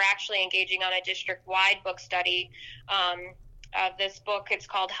 And we're actually engaging on a district-wide book study. This book, it's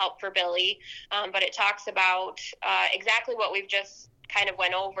called Help for Billy, but it talks about exactly what we've just kind of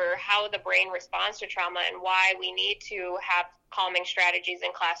went over, how the brain responds to trauma and why we need to have calming strategies in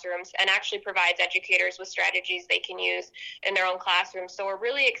classrooms, and actually provides educators with strategies they can use in their own classrooms. So we're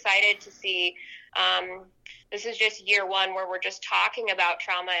really excited to see this is just year one where we're just talking about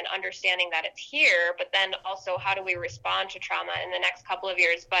trauma and understanding that it's here, but then also how do we respond to trauma in the next couple of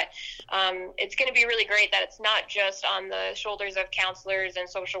years. But it's going to be really great that it's not just on the shoulders of counselors and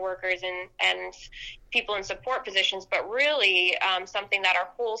social workers and people in support positions, but really something that our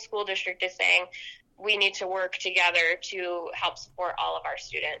whole school district is saying, we need to work together to help support all of our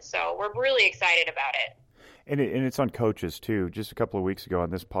students. So we're really excited about it. And it's on coaches too. Just a couple of weeks ago on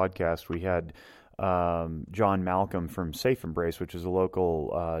this podcast, we had John Malcolm from Safe Embrace, which is a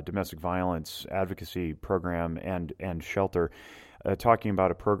local domestic violence advocacy program and shelter, talking about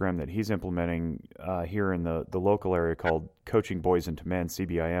a program that he's implementing here in the local area called Coaching Boys into Men,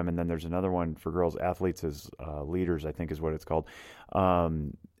 CBIM, and then there's another one for girls, Athletes as Leaders, I think is what it's called.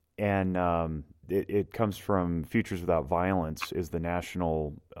 It comes from Futures Without Violence is the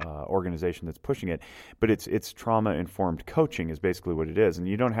national organization that's pushing it, but it's trauma-informed coaching is basically what it is. And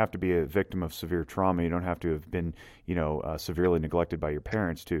you don't have to be a victim of severe trauma. You don't have to have been, severely neglected by your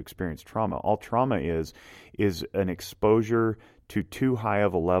parents to experience trauma. All trauma is an exposure to too high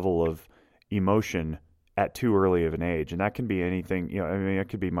of a level of emotion at too early of an age, and that can be anything. It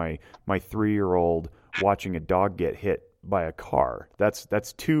could be my 3-year-old watching a dog get hit by a car.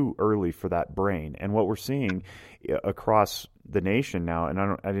 That's too early for that brain. And what we're seeing across the nation now, and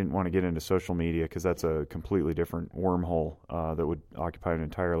I didn't want to get into social media because that's a completely different wormhole that would occupy an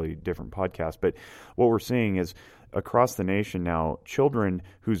entirely different podcast. But what we're seeing is across the nation now, children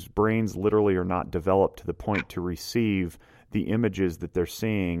whose brains literally are not developed to the point to receive the images that they're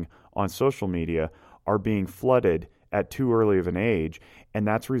seeing on social media are being flooded at too early of an age, and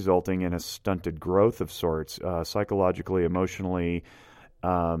that's resulting in a stunted growth of sorts, psychologically, emotionally,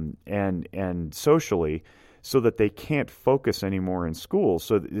 and socially, so that they can't focus anymore in school.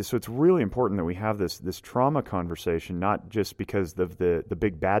 So it's really important that we have this trauma conversation, not just because of the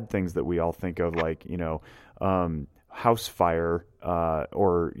big bad things that we all think of, like, house fire,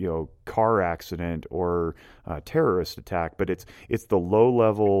 or car accident, or terrorist attack, but it's the low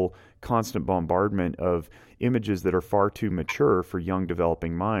level constant bombardment of images that are far too mature for young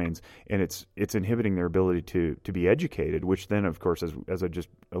developing minds, and it's inhibiting their ability to be educated, which then, of course, as I just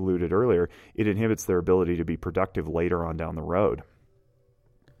alluded earlier, it inhibits their ability to be productive later on down the road.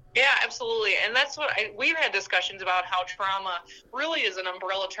 Yeah, absolutely. And that's what we've had discussions about, how trauma really is an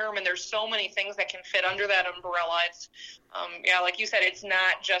umbrella term, and there's so many things that can fit under that umbrella. It's, like you said, it's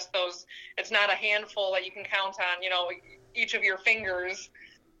not just it's not a handful that you can count on, each of your fingers.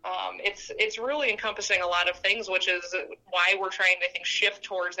 It's really encompassing a lot of things, which is why we're trying to, I think, shift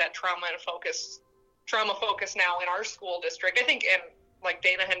towards that trauma focus now in our school district. I think like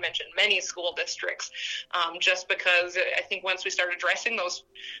Dana had mentioned, many school districts, just because I think once we start addressing those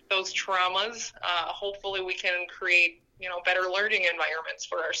traumas, hopefully we can create, better learning environments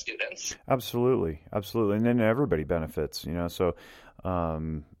for our students. Absolutely. And then everybody benefits, So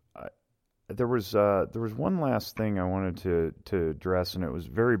there was one last thing I wanted to address, and it was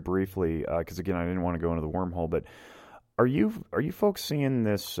very briefly, because again, I didn't want to go into the wormhole, but are you folks seeing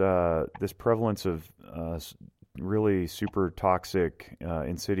this prevalence of really super toxic,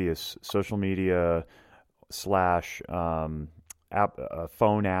 insidious social media / phone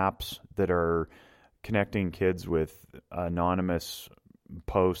apps that are connecting kids with anonymous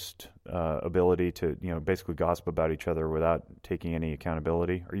post ability to basically gossip about each other without taking any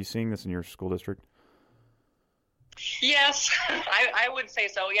accountability? Are you seeing this in your school district? Yes, I would say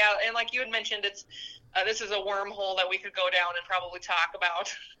so. Yeah, and like you had mentioned, this is a wormhole that we could go down and probably talk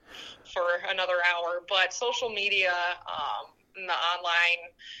about for another hour. But social media, and the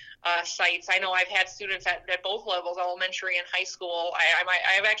online sites. I know I've had students at both levels, elementary and high school.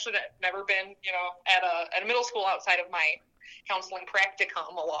 I've actually never been, at a middle school outside of my counseling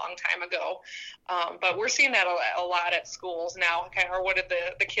practicum a long time ago. But we're seeing that a lot at schools now. Or what did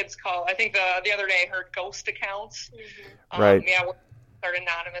the kids call? I think the other day I heard ghost accounts. Mm-hmm. Right. Yeah, we're start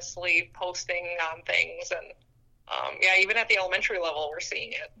anonymously posting on things, and even at the elementary level, we're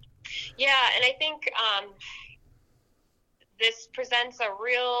seeing it. Yeah, and I think this presents a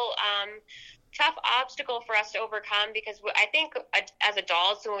real tough obstacle for us to overcome, because I think as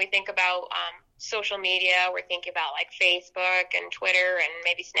adults, when we think about social media, we're thinking about like Facebook and Twitter and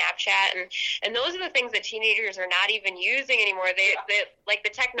maybe Snapchat, and those are the things that teenagers are not even using anymore. They like, the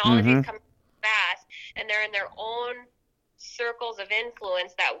technology is coming fast, and they're in their own circles of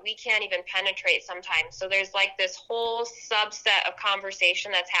influence that we can't even penetrate sometimes. So there's like this whole subset of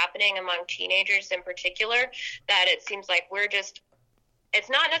conversation that's happening among teenagers in particular, that it seems like it's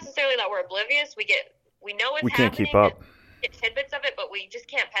not necessarily that we're oblivious. We know it's happening. We can't keep up. Get tidbits of it, but we just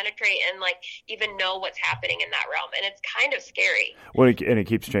can't penetrate and even know what's happening in that realm, and it's kind of scary. Well, and it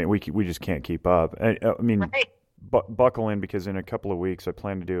keeps changing. We just can't keep up. I mean, right. Buckle in, because in a couple of weeks I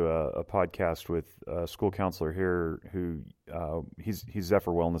plan to do a podcast with a school counselor here who he's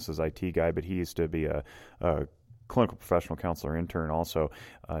Zephyr Wellness's IT guy, but he used to be a clinical professional counselor intern also,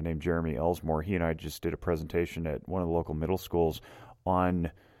 named Jeremy Elsmore. He and I just did a presentation at one of the local middle schools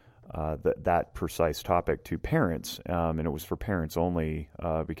on that precise topic to parents, and it was for parents only,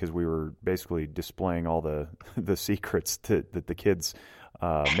 because we were basically displaying all the secrets that the kids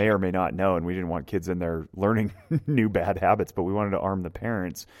may or may not know, and we didn't want kids in there learning new bad habits, but we wanted to arm the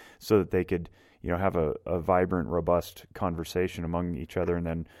parents so that they could have a vibrant, robust conversation among each other, and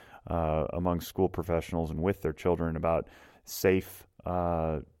then among school professionals and with their children about safe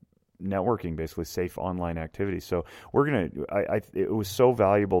networking, basically safe online activities. So we're it was so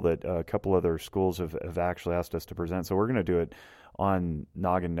valuable that a couple other schools have actually asked us to present. So we're going to do it on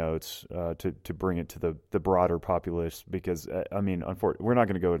Noggin Notes to bring it to the broader populace, because unfortunately, we're not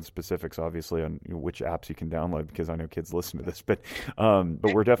going to go into specifics, obviously, on which apps you can download, because I know kids listen to this, but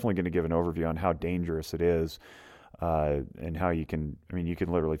we're definitely going to give an overview on how dangerous it is, and how you can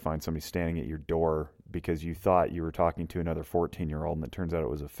literally find somebody standing at your door because you thought you were talking to another 14-year-old, and it turns out it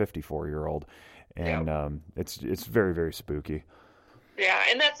was a 54-year-old, and it's very, very spooky. Yeah,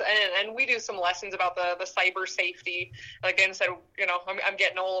 and we do some lessons about the cyber safety. Like Dan said, I'm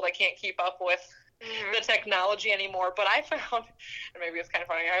getting old. I can't keep up with the technology anymore. But I found, and maybe it's kind of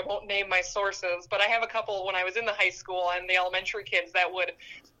funny, I won't name my sources, but I have a couple when I was in the high school and the elementary kids that would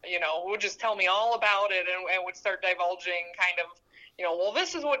just tell me all about it, and would start divulging kind of well,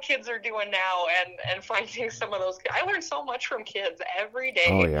 this is what kids are doing now, and finding some of those. I learn so much from kids every day.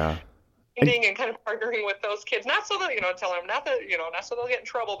 Oh, yeah. And kind of partnering with those kids, not so that, telling them not so they'll get in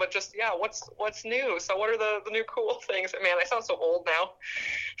trouble, but just, what's new? So what are the new cool things? Man, I sound so old now.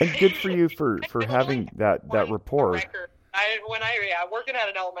 And good for you for having that rapport. Working at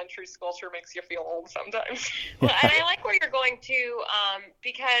an elementary school sure makes you feel old sometimes. Well, and I like where you're going to,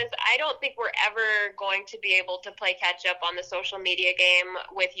 because I don't think we're ever going to be able to play catch up on the social media game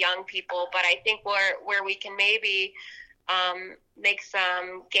with young people, but I think where we can maybe make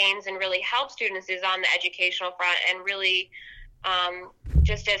some gains and really help students is on the educational front, and really,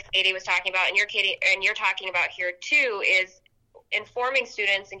 just as Katie was talking about, and you're talking about here too, is informing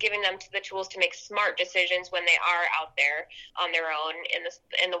students and giving them the tools to make smart decisions when they are out there on their own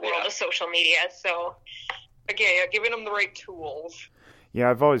in the world of social media. So again, giving them the right tools. Yeah,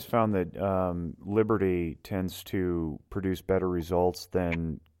 I've always found that liberty tends to produce better results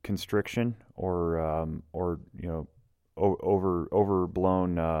than constriction or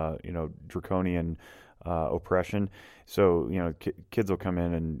overblown draconian oppression. So kids will come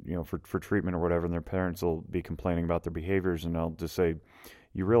in and for treatment or whatever, and their parents will be complaining about their behaviors, and I'll just say,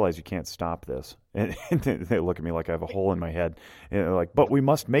 you realize you can't stop this, and they look at me like I have a hole in my head, and they're like, but we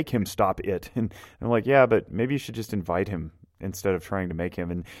must make him stop it. And I'm like, yeah, but maybe you should just invite him instead of trying to make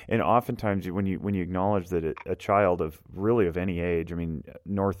him. And oftentimes when you acknowledge that a child of any age, I mean,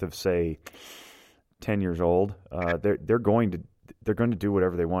 north of say 10 years old, they're going to do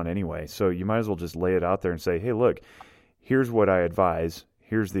whatever they want anyway. So you might as well just lay it out there and say, hey, look, here's what I advise.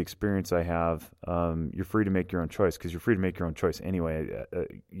 Here's the experience I have. You're free to make your own choice, because you're free to make your own choice anyway.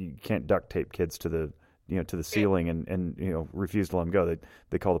 You can't duct tape kids to the ceiling and refuse to let them go.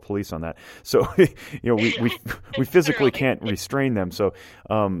 They call the police on that. So we physically can't restrain them. So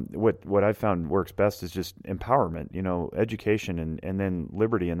what I found works best is just empowerment, education and then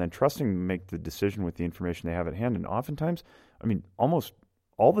liberty, and then trusting them to make the decision with the information they have at hand. And oftentimes, I mean, almost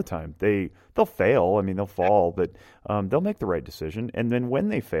all the time, they'll fail. I mean, they'll fall, but they'll make the right decision. And then when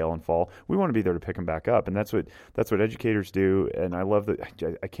they fail and fall, we want to be there to pick them back up. And that's what educators do. And I love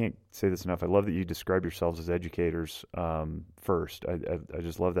that. I can't say this enough. I love that you describe yourselves as educators first. I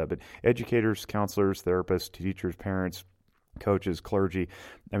just love that. But educators, counselors, therapists, teachers, parents, coaches, clergy.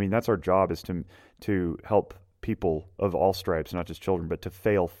 I mean, that's our job, is to help people of all stripes, not just children, but to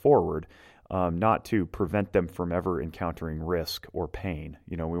fail forward. Not to prevent them from ever encountering risk or pain.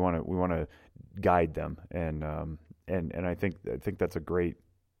 We want to guide them, and I think that's a great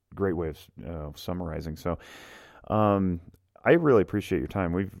way of summarizing. So, I really appreciate your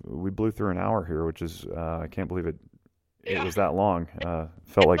time. We blew through an hour here, which is I can't believe it was that long.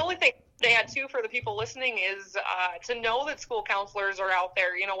 Felt like. The only thing to add too for the people listening is to know that school counselors are out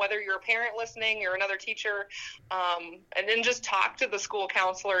there, whether you're a parent listening or another teacher, and then just talk to the school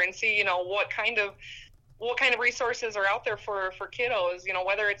counselor and see, what kind of resources are out there for kiddos,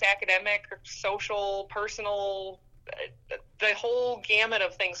 whether it's academic, social, personal, the whole gamut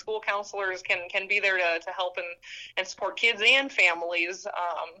of things. School counselors can be there to help and support kids and families.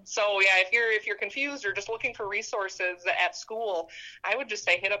 So yeah, if you're confused or just looking for resources at school, I would just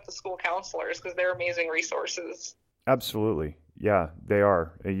say hit up the school counselors, because they're amazing resources. Absolutely. Yeah, they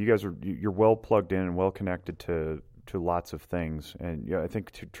are. You guys you're well plugged in and well connected to lots of things. And I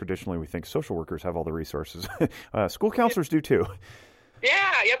think traditionally we think social workers have all the resources. School counselors do too.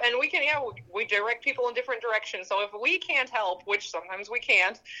 Yeah, yep, and we direct people in different directions. So if we can't help, which sometimes we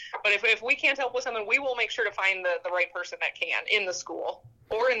can't, but if we can't help with something, we will make sure to find the right person that can in the school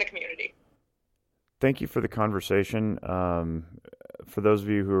or in the community. Thank you for the conversation. For those of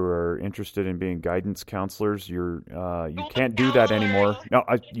you who are interested in being guidance counselors, you can't do that anymore. No,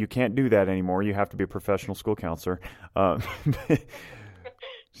 you can't do that anymore. You have to be a professional school counselor.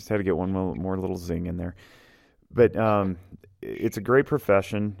 Just had to get one more little zing in there. But it's a great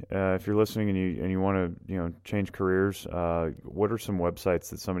profession. If you're listening and you want to change careers, what are some websites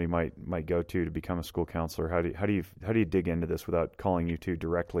that somebody might go to become a school counselor? How do you dig into this without calling you two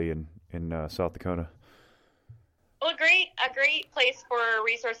directly in South Dakota? Well, a great place for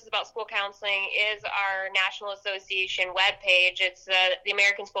resources about school counseling is our National Association webpage. It's the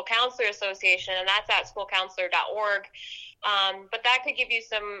American School Counselor Association, and that's at schoolcounselor.org. But that could give you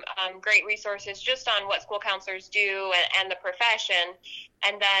some great resources just on what school counselors do and the profession.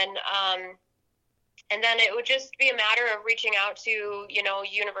 And then it would just be a matter of reaching out to,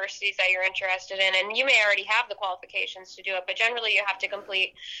 universities that you're interested in. And you may already have the qualifications to do it, but generally you have to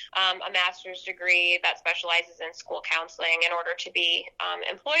complete a master's degree that specializes in school counseling in order to be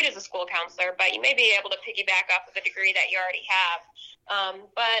employed as a school counselor. But you may be able to piggyback off of the degree that you already have.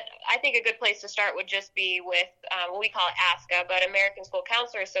 But I think a good place to start would just be with what we call ASCA, but American School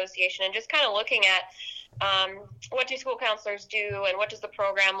Counselor Association, and just kind of looking at what do school counselors do and what does the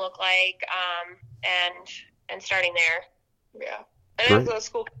program look like, and starting there. Yeah. And as a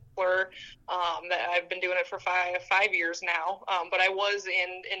school counselor, that I've been doing it for five years now, but I was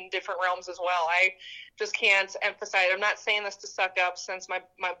in different realms as well. I just can't emphasize, I'm not saying this to suck up since my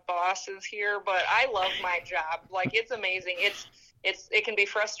boss is here, but I love my job. Like, it's amazing. It can be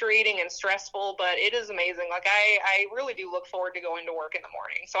frustrating and stressful, but it is amazing. Like, I really do look forward to going to work in the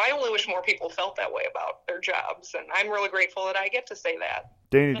morning. So I only wish more people felt that way about their jobs, and I'm really grateful that I get to say that.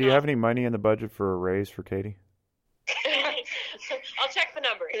 Dana, do you have any money in the budget for a raise for Katie? I'll check the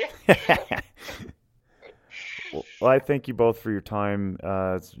numbers. Well, I thank you both for your time.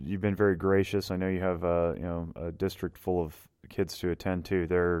 You've been very gracious. I know you have a district full of kids to attend to.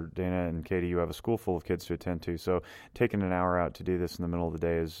 There, Dana and Katie, you have a school full of kids to attend to. So taking an hour out to do this in the middle of the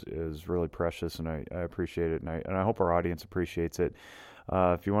day is really precious, and I appreciate it, and I hope our audience appreciates it.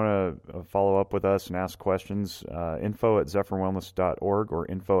 If you want to follow up with us and ask questions, info@zephyrwellness.org or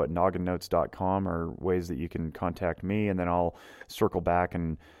info@nogginnotes.com are ways that you can contact me, and then I'll circle back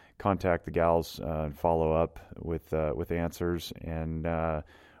and contact the gals and follow up with answers. And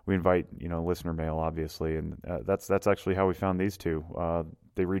we invite listener mail, obviously, and that's actually how we found these two.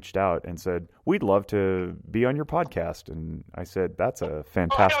 They reached out and said, "We'd love to be on your podcast," and I said, "That's a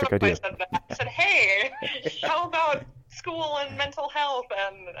fantastic idea." I said, "Hey, how about school and mental health?"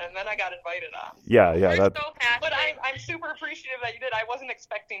 And then I got invited on. Yeah. But I'm super appreciative that you did. I wasn't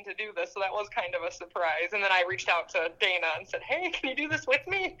expecting to do this, so that was kind of a surprise. And then I reached out to Dana and said, "Hey, can you do this with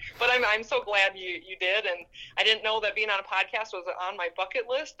me?" But I'm so glad you did, and I didn't know that being on a podcast was on my bucket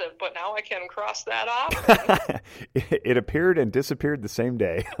list, but now I can cross that off. It appeared and disappeared the same day.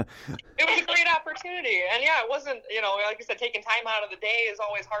 It was a great opportunity, and it wasn't, like I said, taking time out of the day is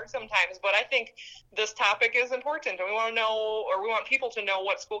always hard sometimes, but I think this topic is important, and we want to know, or we want people to know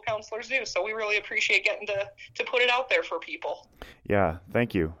what school counselors do, so we really appreciate getting to put it out there for people. Yeah,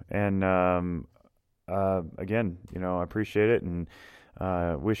 thank you. And again, I appreciate it, and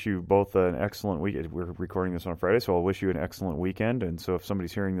wish you both an excellent week. We're recording this on Friday, so I'll wish you an excellent weekend. And so if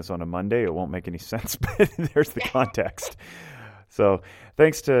somebody's hearing this on a Monday, it won't make any sense, but there's the context. So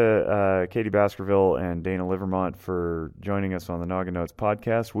thanks to Katie Baskerville and Dana Livermont for joining us on the Noggin Notes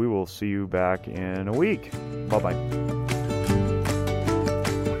podcast. We will see you back in a week. Bye-bye.